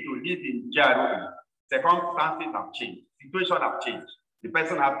again to live in Jaru. Circumstances have changed, situation have changed. The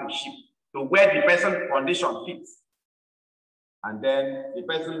person has to shift to where the person's condition fits. And then the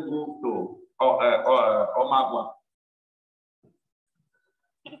person moved to Omagua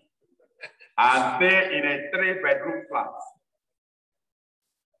and stay in a 3-bedroom flat.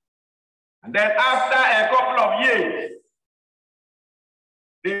 And then after a couple of years,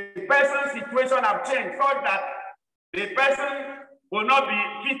 the person's situation have changed such that the person will not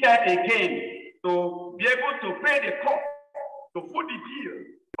be fitted again to be able to pay the cost, to foot the bill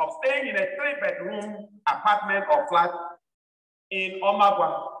of staying in a 3-bedroom apartment or flat in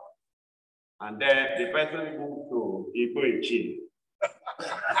Omagua. And then the person moved to Igbo-Echi.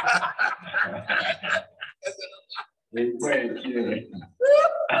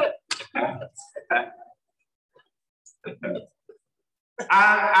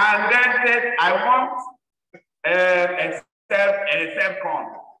 and then said, I want a self-con.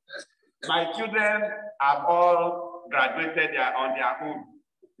 My children have all graduated on their own.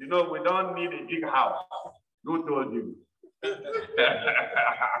 You know, we don't need a big house. Who told you?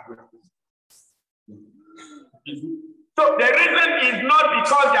 So the reason is not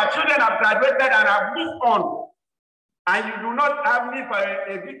because your children have graduated and have moved on, and you do not have need for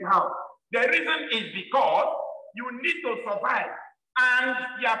a big house. The reason is because you need to survive, and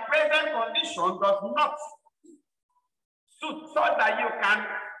your present condition does not suit so that you can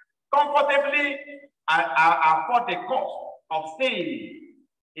comfortably afford the cost of staying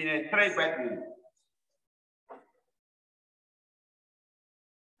in a 3-bedroom.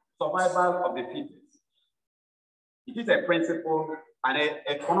 Survival of the fittest. It is a principle, an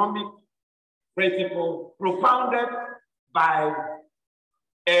economic principle propounded by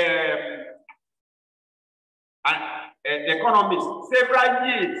an economist several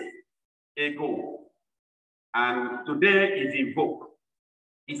years ago, and today is in vogue.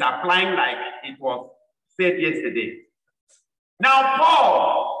 It's applying like it was said yesterday. Now,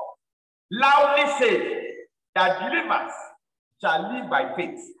 Paul loudly said that believers shall live by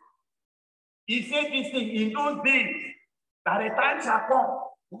faith. He said this thing in those days, that a time shall come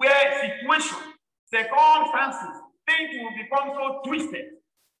where situations, circumstances, things will become so twisted.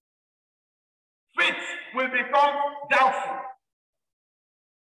 Faith will become doubtful.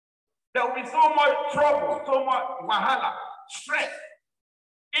 There will be so much trouble, so much wahala, stress.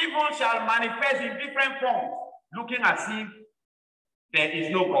 Evil shall manifest in different forms, looking as if there is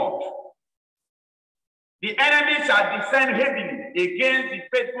no God. The enemy shall descend heavily against the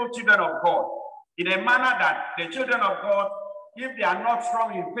faithful children of God in a manner that the children of God, if they are not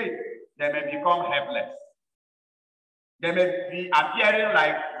strong in faith, they may become helpless. They may be appearing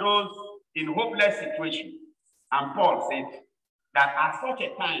like those in hopeless situations. And Paul says that at such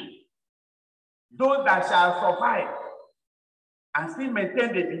a time, those that shall survive and still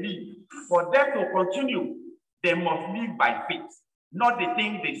maintain the belief, for them to continue, they must live by faith, not the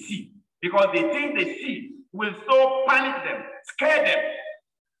things they see. Because the things they see will so panic them, scare them.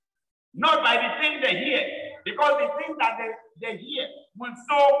 Not by the things they hear, because the things that they hear will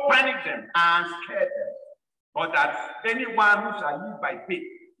so panic them and scare them. But that anyone who shall live by faith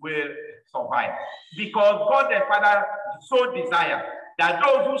will survive. Because God the Father so desires that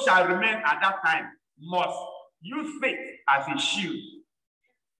those who shall remain at that time must use faith as a shield.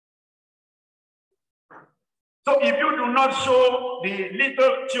 So if you do not show the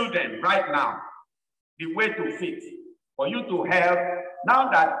little children right now the way to faith, for you to help, now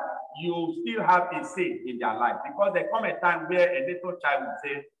that you still have a say in their life, because there come a time where a little child will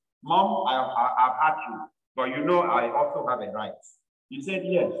say, Mom, I've had you, but you know I also have a right. You said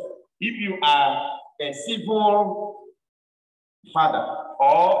yes. If you are a civil father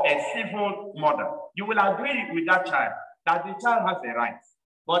or a civil mother, you will agree with that child that the child has a right.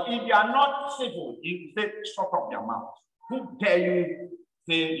 But if you are not civil, you say, shut up your mouth. Who dare you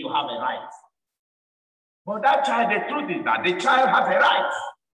say you have a right? But that child, the truth is that the child has a right.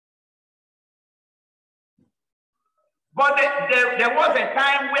 But there was a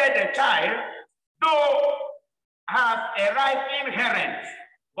time where the child, though has a right inherent,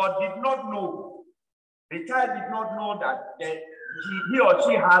 but did not know. The child did not know that he or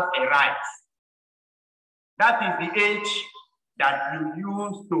she has a right. That is the age that you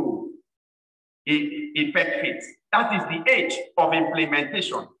use to effect faith. That is the age of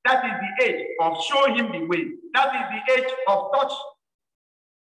implementation. That is the age of showing him the way. That is the age of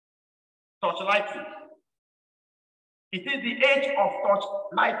touchlighting. It is the age of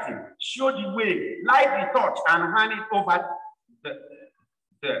touchlighting. Show the way, light the torch, and hand it over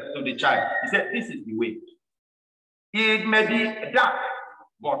to the child. He said, this is the way. It may be dark,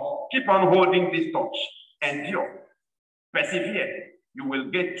 but keep on holding this torch. Endure. Persevere. You will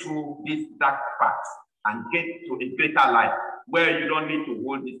get through this dark path and get to a greater life where you don't need to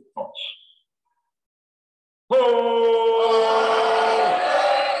hold this torch. Oh!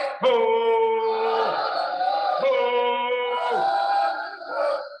 Oh! Oh!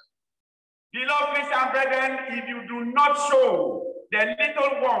 Beloved Christian brethren, if you do not show the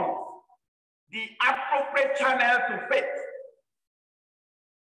little ones the appropriate channel to faith,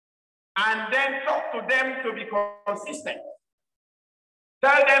 and then talk to them to be consistent,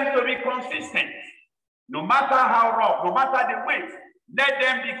 tell them to be consistent, no matter how rough, no matter the weight, let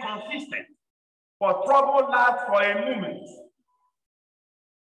them be consistent. For trouble lasts for a moment.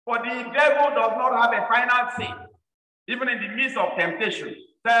 For the devil does not have a final say, even in the midst of temptation.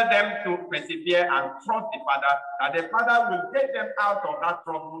 Tell them to persevere and trust the Father, that the Father will get them out of that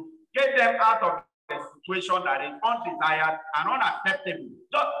trouble, get them out of the situation that is undesired and unacceptable.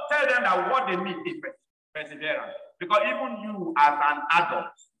 Just tell them that what they need is perseverance. Because even you as an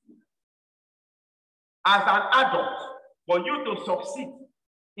adult, for you to succeed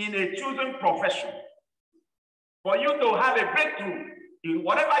in a chosen profession, for you to have a breakthrough in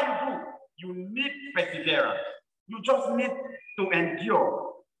whatever you do, you need perseverance. You just need to endure.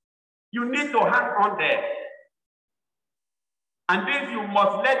 You need to hang on there. And this you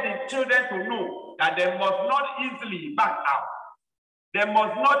must let the children to know that they must not easily back out. They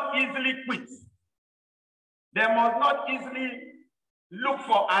must not easily quit. They must not easily look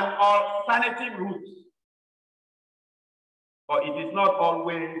for an alternative route. But it is not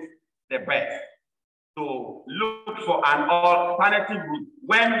always the best to look for an alternative route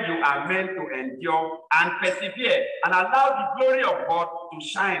when you are meant to endure and persevere and allow the glory of God to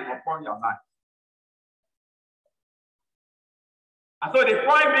shine upon your life. And so the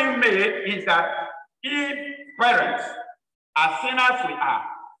point being made is that if parents, as sinners we are,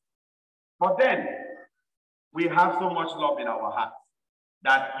 but then we have so much love in our hearts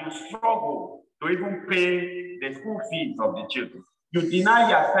that you struggle to even pay the school fees of the children. You deny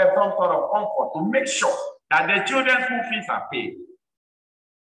yourself some sort of comfort to make sure that the children's school fees are paid.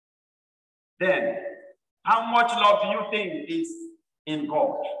 Then, how much love do you think is in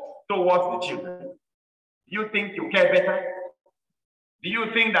God towards the children? Do you think you care better? Do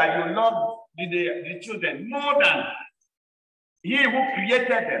you think that you love the children more than He who created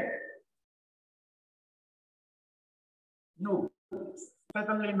them? No,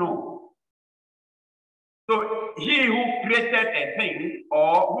 certainly no. So He who created a thing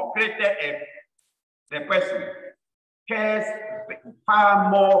or who created the person cares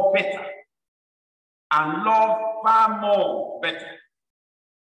far more better and love far more better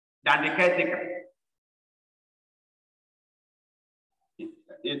than the caretaker.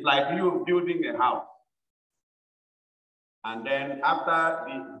 It's like you building a house, and then after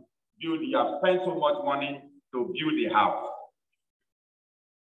the build, you have spent so much money to build the house.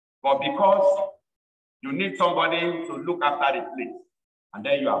 But because you need somebody to look after the place, and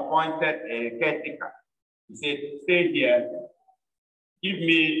then you appointed a caretaker. He said, stay here, give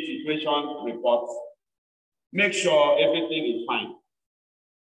me situation reports, make sure everything is fine.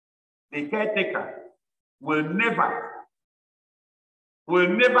 The caretaker will never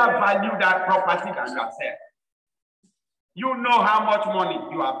value that property than yourself. You know how much money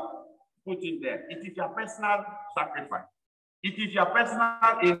you have put in there. It is your personal sacrifice. It is your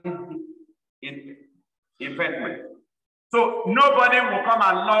personal investment. So nobody will come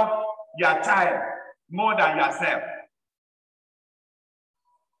and love your child more than yourself.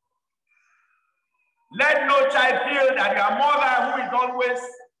 Let no child feel that your mother, who is always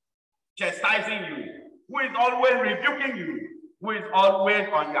chastising you, who is always rebuking you, who is always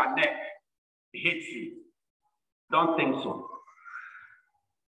on your neck, hates you. Don't think so.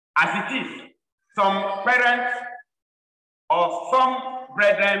 As it is, some parents or some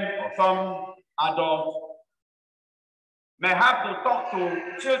brethren or some adults may have to talk to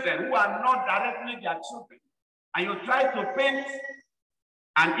children who are not directly their children. And you try to paint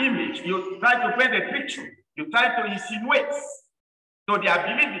an image, you try to paint a picture, you try to insinuate, so they are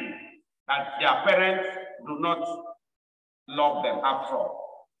believing that their parents do not love them after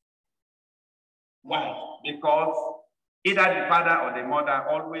all. Why? Because either the father or the mother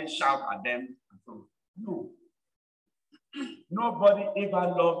always shout at them. So, no. Nobody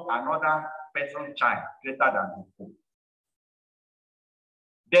ever loved another person's child greater than his own.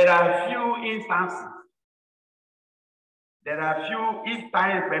 There are few instances. There are few, if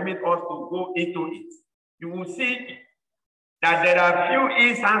time permits us to go into it, you will see that there are few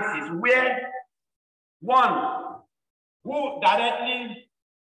instances where one who directly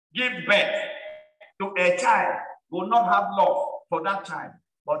gives birth to a child will not have love for that child.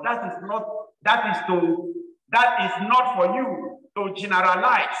 But that is not for you to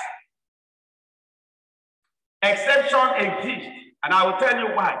generalize. Exception exists, and I will tell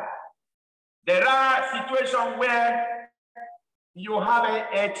you why. There are situations where you have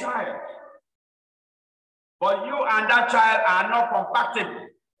a child, but you and that child are not compatible.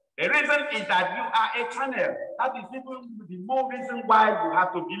 The reason is that you are a channel. That is even the more reason why you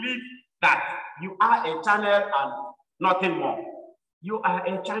have to believe that you are a channel and nothing more. You are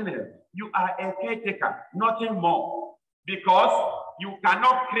a channel. You are a caretaker, nothing more. Because you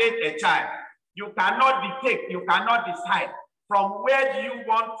cannot create a child. You cannot dictate. You cannot decide from where do you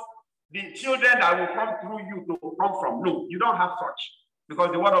want the children that will come through you to come from. No, you don't have such.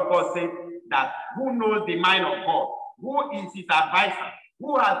 Because the word of God says that who knows the mind of God? Who is his advisor?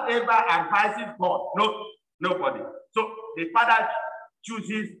 Who has ever advised God? No, nobody. So the father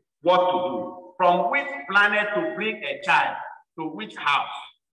chooses what to do. From which planet to bring a child to which house.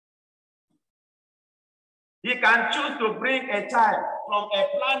 He can choose to bring a child from a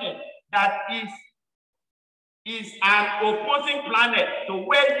planet that is an opposing planet to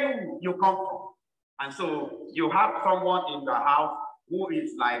where you come from. And so you have someone in the house who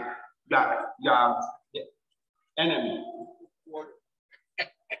is like your enemy.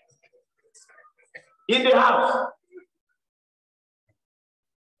 In the house.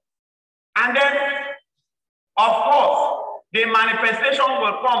 And then, of course, the manifestation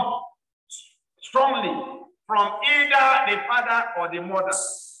will come strongly from either the father or the mother,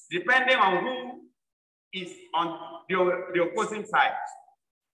 depending on who is on the opposing side.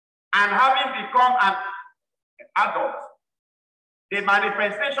 And having become an adult, the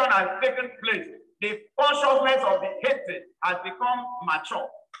manifestation has taken place. The consciousness of the hatred has become mature.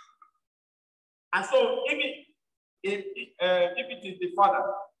 And so if it is the father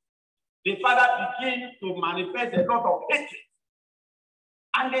begins to manifest a lot of hatred,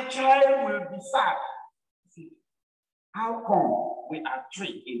 and the child will be sad. See, how come we are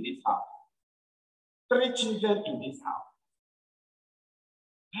 3 in this house? 3 children in this house.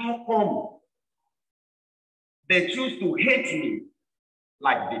 How come they choose to hate me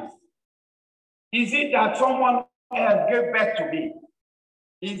like this? Is it that someone else gave birth to me?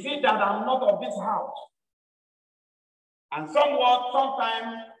 Is it that I'm not of this house? And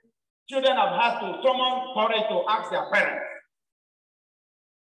sometimes children have had to summon courage to ask their parents,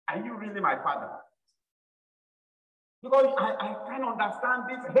 are you really my father? Because I can't understand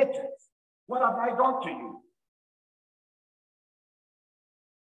this hatred. What have I done to you?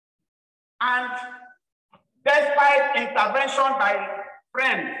 And despite intervention by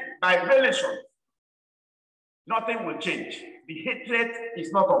friends, by relations, nothing will change. The hatred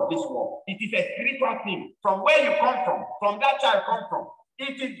is not of this world. It is a spiritual thing. From where you come from that child come from,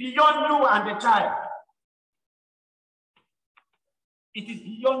 it is beyond you and the child. It is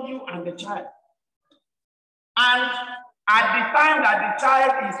beyond you and the child. And at the time that the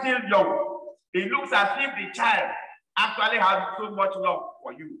child is still young, it looks as if the child actually has so much love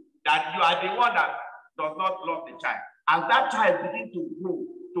for you that you are the one that does not love the child. As that child begins to grow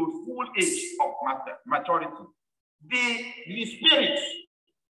to full age of maturity, the spirit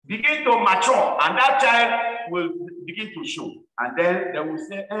begin to mature, and that child will begin to show. And then they will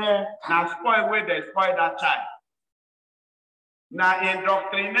say, now spoil where they spoil that child. Now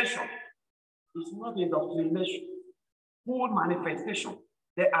indoctrination is not indoctrination, full manifestation.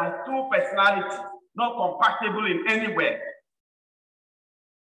 There are two personalities, not compatible in any way.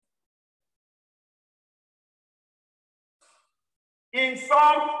 In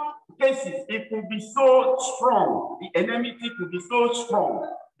some cases, it could be so strong, the enmity could be so strong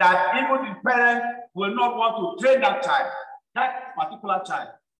that even the parent will not want to train that child, that particular child.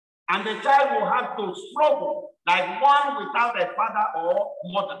 And the child will have to struggle like one without a father or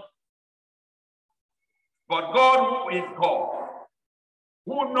mother. But God, who is God,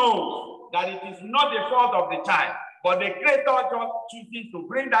 who knows that it is not the fault of the child, but the Creator just chooses to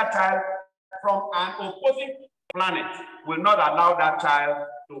bring that child from an opposing planet, will not allow that child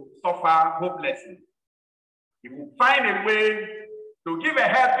to suffer hopelessly. He will find a way to give a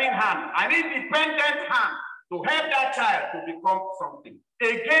helping hand, an independent hand, to help that child to become something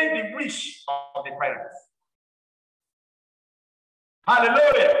against the wish of the parents.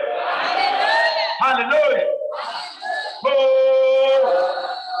 Hallelujah! Hallelujah! Hallelujah! Oh.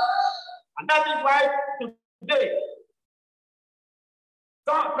 And that is why today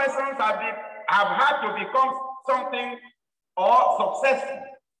some persons have had to become something or successful.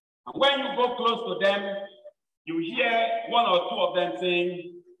 And when you go close to them, you hear one or two of them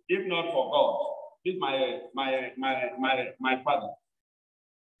saying, if not for God, this is my father.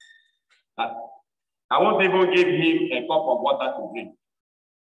 I won't even give him a cup of water to drink.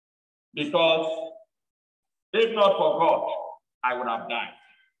 Because if not for God, I would have died.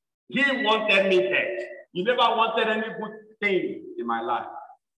 He wanted me dead. He never wanted any good thing in my life.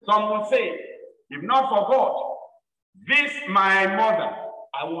 Some will say, if not for God, this my mother,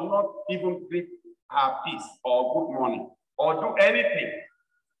 I will not even greet her peace or good morning or do anything.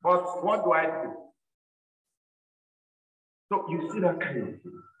 But what do I do? So you see that kind of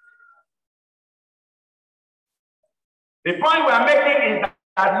thing. The point we are making is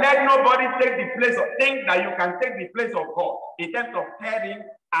that let nobody take the place of, think that you can take the place of God in terms of caring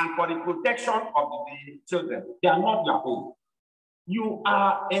and for the protection of the children. They are not your own. You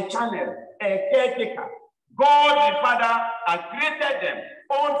are a channel, a caretaker. God the Father has created them,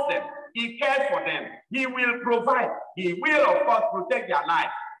 owns them, He cares for them. He will provide. He will, of course, protect their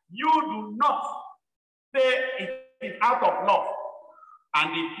life. You do not say it is out of love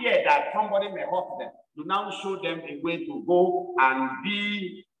and the fear that somebody may hurt them. You now show them a way to go and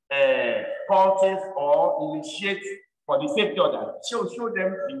be cultists or initiate for the safety of them. Show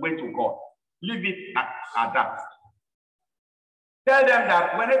them the way to God. Leave it at that. Tell them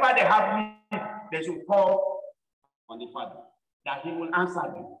that whenever they have need, they should call on the Father, that He will answer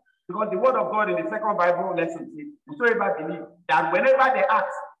them. Because the word of God in the second Bible lesson says, whosoever believe that whenever they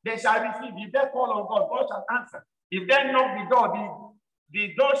ask, they shall receive. If they call on God, God shall answer. If they knock the door,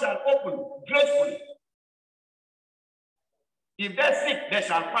 the door shall open gracefully. If they seek, they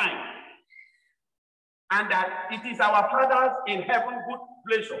shall find. And that it is our Father's in heaven good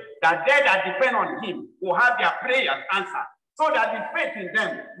pleasure that they that depend on Him will have their prayers answered, so that the faith in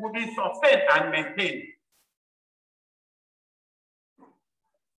them will be sustained and maintained.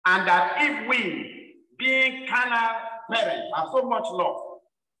 And that if we, being carnal parents, have so much love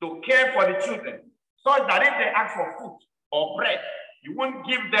to care for the children, such that if they ask for food or bread, you won't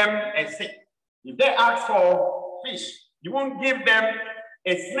give them a stick. If they ask for fish, you won't give them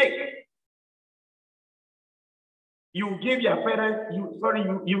a snake. You give your parents,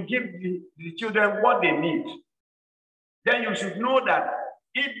 you give the children what they need. Then you should know that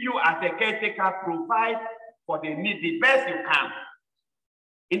if you as a caretaker provide for the need the best you can,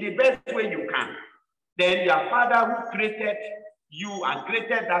 in the best way you can, then your Father who created you and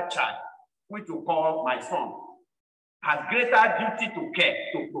created that child, which you call my son, has greater duty to care,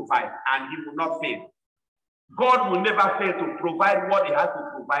 to provide, and He will not fail. God will never fail to provide what He has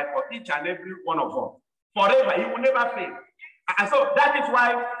to provide for each and every one of us. Forever, He will never fail. And so that is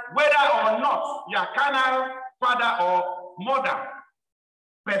why, whether or not your carnal father or mother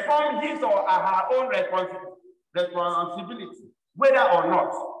perform his or her own responsibility, whether or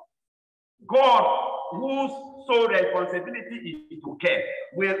not, God, whose sole responsibility is to care,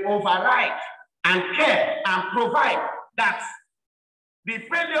 will override and care and provide that the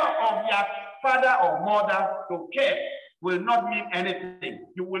failure of your father or mother to care will not mean anything.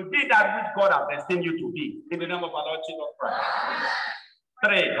 You will be that which God has destined you to be. In the name of our Lord Jesus Christ.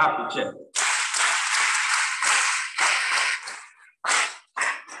 3, happy church.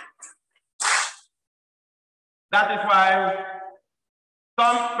 That is why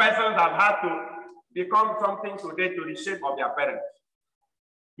Some persons have had to become something today to the shame of their parents.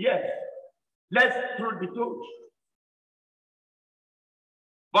 Yes, let's truth be told.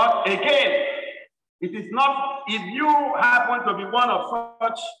 But again, it is not, if you happen to be one of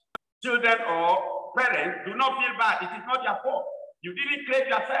such children or parents, do not feel bad. It is not your fault. You didn't create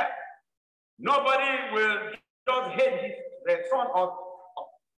yourself. Nobody will just hate his son or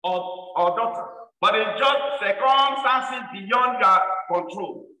daughter. But it's just circumstances beyond your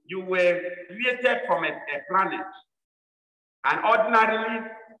control. You were created from a planet. And ordinarily,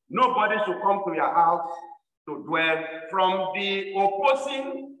 nobody should come to your house to dwell from the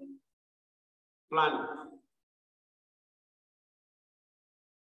opposing planet.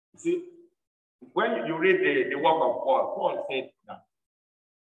 See, when you read the work of Paul, Paul said that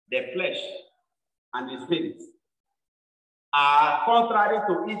the flesh and the spirit are contrary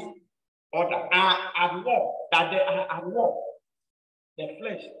to each other, are at war, that they are at war. The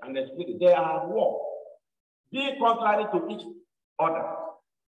flesh and the spirit, they are at war. Be contrary to each other.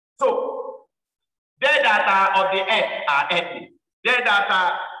 So, they that are of the earth are earthly. They that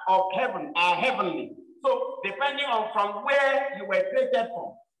are of heaven are heavenly. So, depending on from where you were created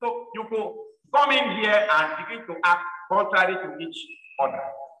from, so you could come in here and begin to act contrary to each other.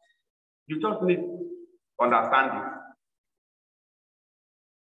 You just need to understand it.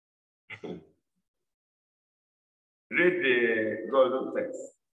 Read the golden text.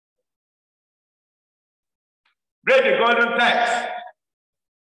 Read the golden text.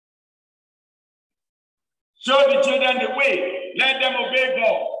 Show the children the way. Let them obey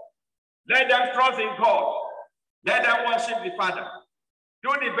God. Let them trust in God. Let them worship the Father. Do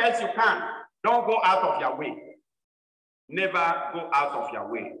the best you can. Don't go out of your way. Never go out of your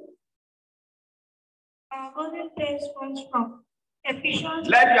way. Our golden text comes from Ephesians.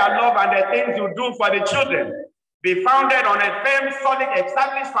 Let your love and the things you do for the children be founded on a firm, solid,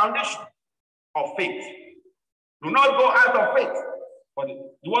 established foundation of faith. Do not go out of faith. But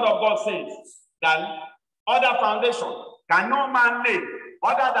the word of God says that other foundation can no man lay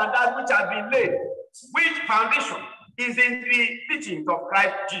other than that which has been laid. Which foundation is in the teachings of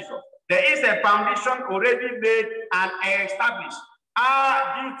Christ Jesus. There is a foundation already laid and established.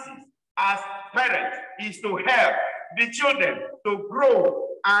 Our duty as parents is to help the children to grow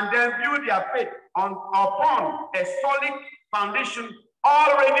and then build their faith upon a solid foundation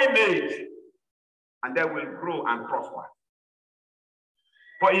already laid, and they will grow and prosper.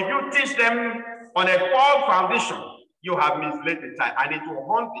 For if you teach them on a false foundation, you have misled the child, and it will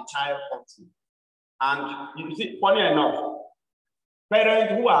haunt the child also. And you see, funny enough,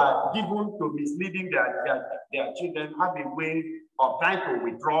 parents who are given to misleading their children have a way of trying to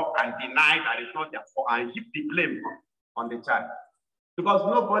withdraw and deny that it's not their fault and heap the blame on the child. Because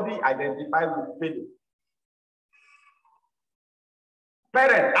nobody identifies with failure.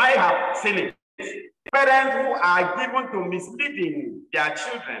 Parents, I have seen it. Parents who are given to misleading their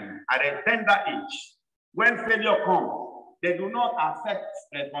children at a tender age, when failure comes, they do not accept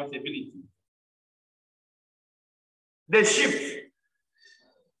responsibility. They shift.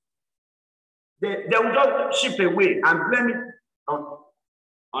 They will just shift away and blame it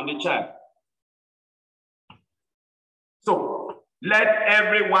on the child. So let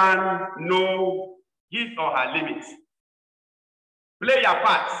everyone know his or her limits. Play your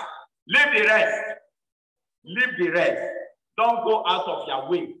part. Leave the rest. Leave the rest. Don't go out of your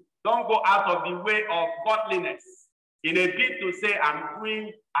way. Don't go out of the way of godliness. In a bid to say,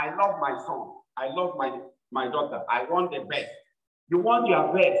 I love my son. I love my daughter. I want the best. You want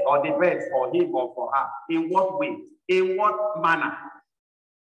your best or the best for him or for her. In what way? In what manner?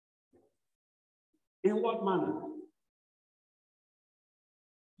 In what manner?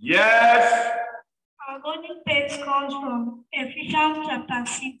 Yes. Our golden text comes from Ephesians chapter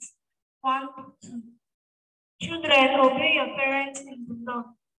 6, 1-2. Children, obey your parents in the Lord,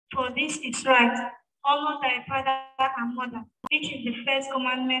 for this is right. Honor thy father and mother, which is the first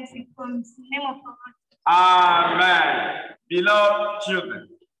commandment we promise. In the name of the Lord. Amen. Beloved children,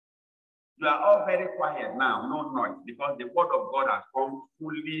 you are all very quiet now, no noise, because the word of God has come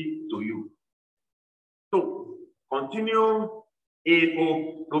fully to you. So, continue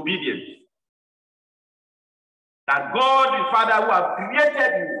in obedience. That God, the Father who has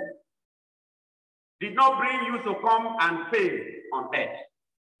created you, did not bring you to come and fail on earth.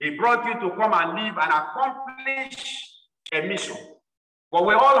 He brought you to come and live and accomplish a mission. But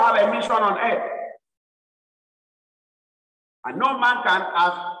we all have a mission on earth. And no man can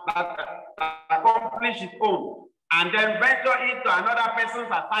accomplish his own and then venture into another person's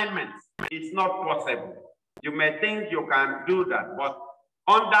assignment. It's not possible. You may think you can do that, but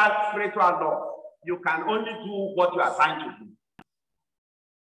under spiritual law, you can only do what you are assigned to do.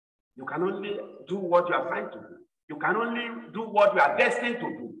 You can only do what you are trying to do. You can only do what you are destined to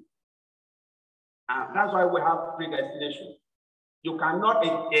do. And that's why we have predestination. You cannot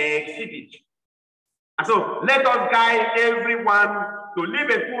exceed it. And so let us guide everyone to live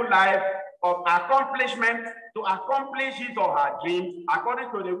a full life of accomplishment, to accomplish his or her dreams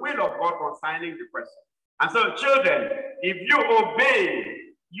according to the will of God concerning the person. And so, children, if you obey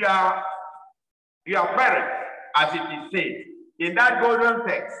your parents, as it is said in that golden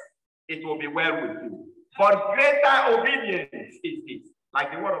text, it will be well with you. But greater obedience is this,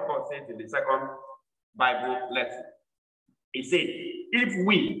 like the word of God says in the second Bible lesson. It says, if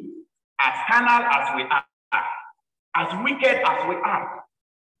we, as carnal as we are, as wicked as we are,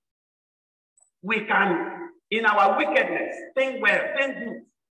 we can, in our wickedness, think well, think good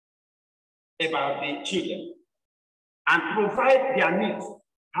about the children and provide their needs.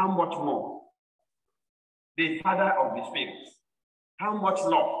 How much more the Father of the spirits? How much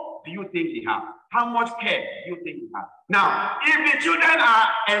love do you think he has? How much care do you think he has? Now, if the children are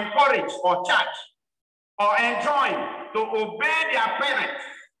encouraged or charged or enjoined to obey their parents,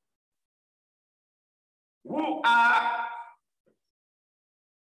 who are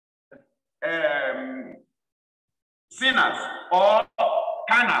sinners or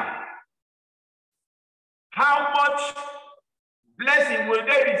carnal, how much blessing will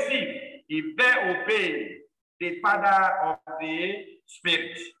they receive if they obey the Father of the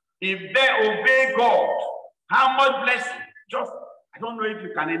Spirit? If they obey God, how much blessing? Just, I don't know if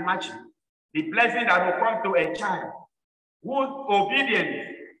you can imagine the blessing that will come to a child whose obedience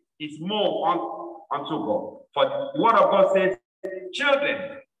is more unto God. For the word of God says,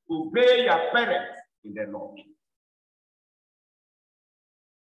 children, obey your parents in the Lord,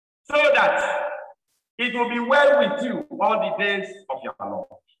 so that it will be well with you all the days of your life,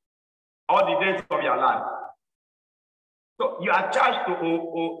 all the days of your life. So you are charged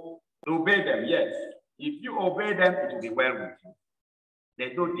to obey them, yes. If you obey them, it will be well with you.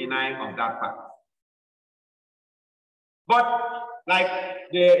 There's no denying of that fact. But like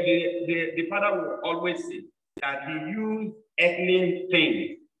the Father will always say, that he used earthly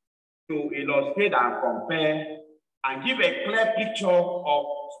things to illustrate and compare and give a clear picture of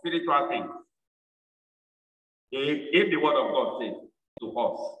spiritual things. If the word of God says to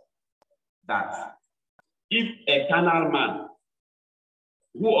us that if a carnal man,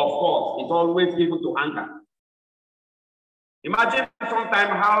 who of course is always given to anger, imagine sometimes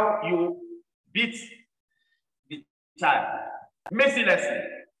how you beat the child mercilessly.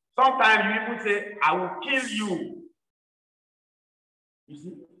 Sometimes you even say, I will kill you. You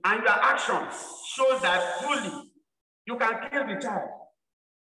see, and your actions show that truly you can kill the child.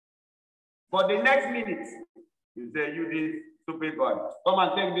 But the next minute, you say, you this stupid boy, come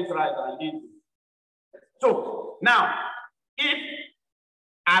and take this rice and eat. So now, if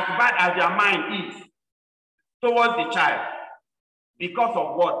as bad as your mind is towards the child, because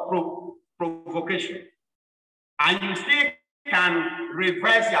of what? Provocation, and you still can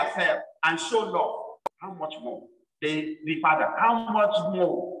reverse yourself and show love, how much more the Father, how much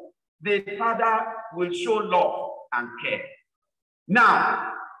more the Father will show love and care.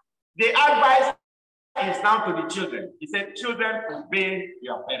 Now, the advice is now to the children. He said, children, obey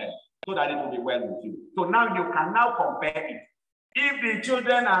your parents so that it will be well with you. So now you can now compare it. If the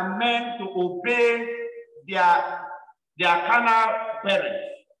children are meant to obey their carnal parents,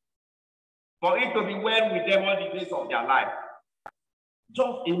 for it to be well with them all the days of their life,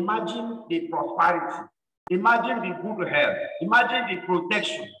 just imagine the prosperity, imagine the good health, imagine the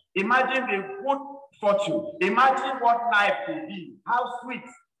protection, imagine the good fortune, imagine what life will be, how sweet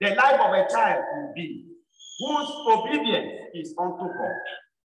the life of a child will be, whose obedience is unto God.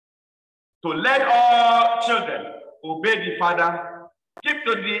 So let all children obey the Father, keep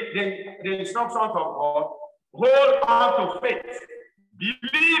to the instructions of God, hold on to faith,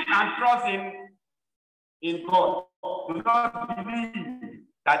 believe and trust in God. Do not believe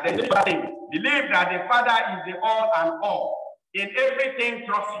that there is nothing. Believe that the Father is the all and all. In everything,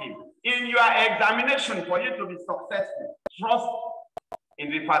 trust him. In your examination, for you to be successful, trust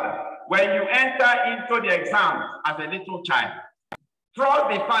in the Father. When you enter into the exam as a little child, trust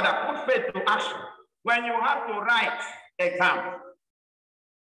the Father, put faith to action. When you have to write exam,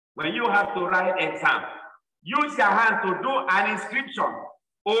 use your hand to do an inscription.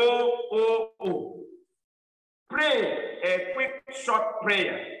 O. Pray a quick, short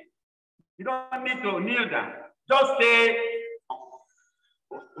prayer. You don't need to kneel down. Just stay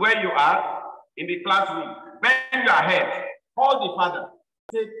where you are in the classroom. Bend your head. Call the Father.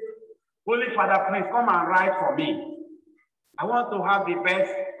 Say, Holy Father, please come and write for me. I want to have the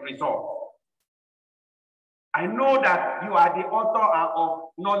best result. I know that you are the author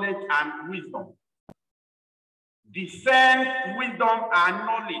of knowledge and wisdom. Discern wisdom and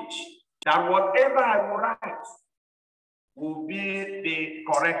knowledge, that whatever I will write will be the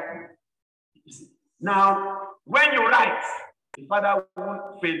correct one. Now, when you write, the Father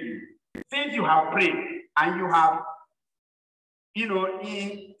won't fail you. Since you have prayed and you have,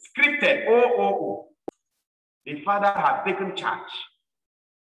 scripted, the Father has taken charge.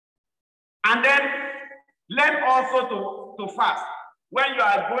 And then learn also to fast. When you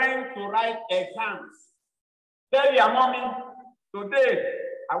are going to write exams, tell your mommy, today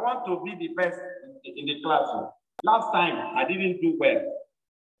I want to be the best in the classroom. Last time I didn't do well.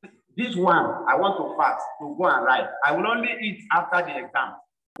 This one I want to fast to go and write. I will only eat after the exam.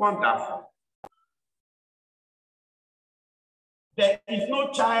 Wonderful. There is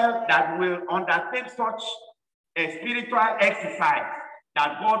no child that will undertake such a spiritual exercise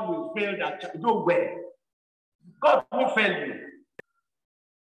that God will fail that child. No way. God will fail you.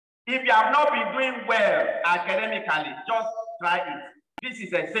 If you have not been doing well academically, just try it. This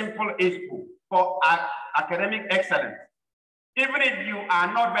is a simple expo for academic excellence. Even if you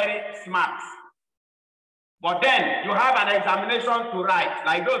are not very smart, but then you have an examination to write,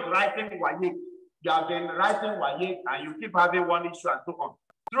 like those writing WAEC. You have been writing WAEC and you keep having one issue and so on.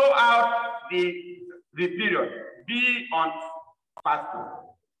 Throughout the period, be on fasting.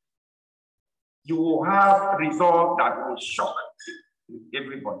 You will have results that will shock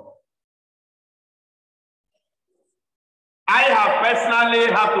everybody. I have personally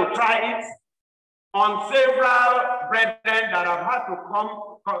had to try it on several brethren that have had to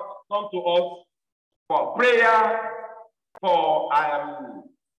come to us for prayer, for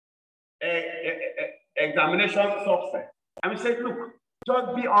examination success. And we said, look,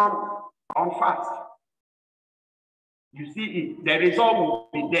 just be on fast. You see it, the result will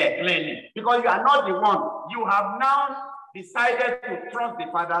be there clearly. Because you are not the one. You have now decided to trust the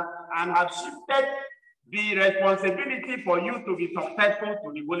Father and have shifted the responsibility for you to be successful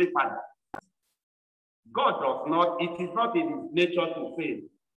to the Holy Father. God does not, it is not in his nature to fail.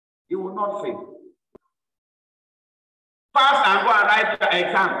 He will not fail. Fast and go and write your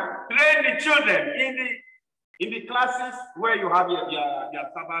exam. Train the children in the classes where you have your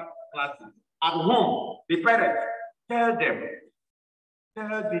Sabbath classes. At home, the parents, tell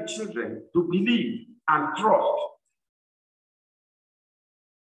the children to believe and trust.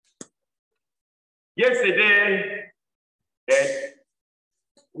 Yesterday,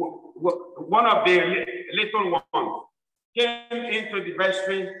 one of the little ones came into the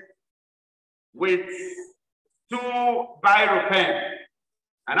vestry with 2 biro pens,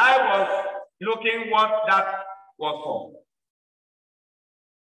 and I was looking what that was for.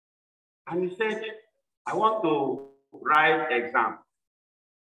 And he said, I want to write exam,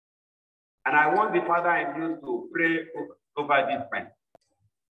 and I want the Father and you to pray over this pen.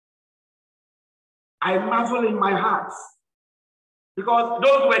 I marvel in my heart, because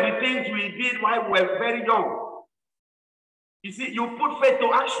those were the things we did while we were very young. You see, you put faith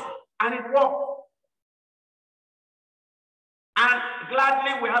to action, and it worked. And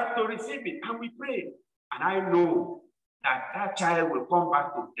gladly we have to receive it, and we pray. And I know that that child will come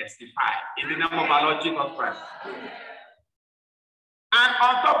back to testify in the name of our Lord Jesus Christ. And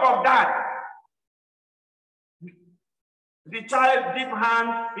on top of that, the child dipped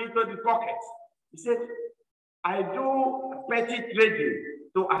hand into the pocket. He said, I do petty trading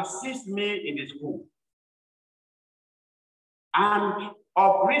to assist me in the school. And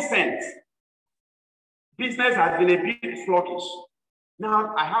of recent, business has been a bit sluggish.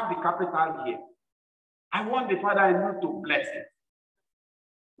 Now I have the capital here. I want the Father and you to bless it.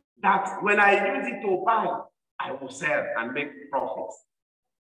 That when I use it to buy, I will sell and make profits.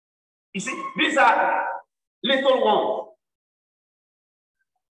 You see, these are little ones.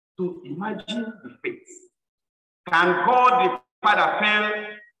 To imagine the faith. Can God the Father fail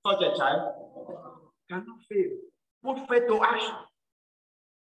such a child? Cannot fail. Put faith to action.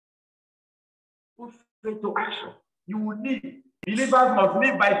 Put faith to action. You will live. Believers must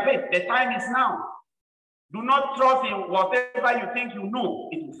live by faith. The time is now. Do not trust in whatever you think you know.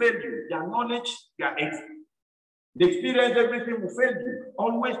 It will fail you. Your knowledge, your the experience, everything will fail you.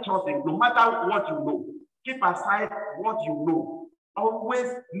 Always trust in, no matter what you know. Keep aside what you know. Always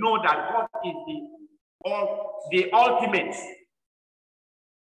know that God is the ultimate.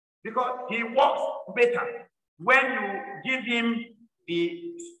 Because he works better when you give him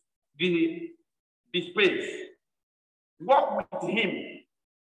the space. Walk with him.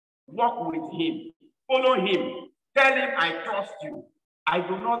 Walk with him. Follow him. Tell him, I trust you. I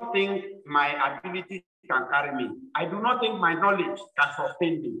do not think my ability can carry me. I do not think my knowledge can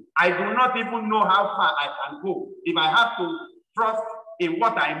sustain me. I do not even know how far I can go. If I have to trust in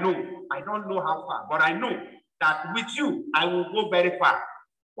what I know, I don't know how far, but I know that with you, I will go very far.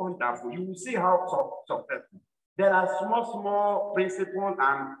 Wonderful. You will see how successful. There are small principles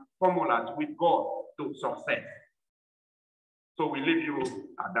and formulas with God to success. So we leave you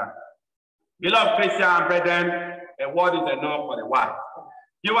at that. Beloved Christian brethren, a word is enough for the wise.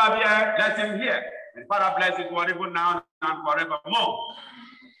 You are here, let him hear. And Father bless his word even now and forevermore.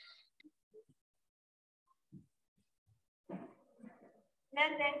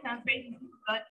 Let them praise God.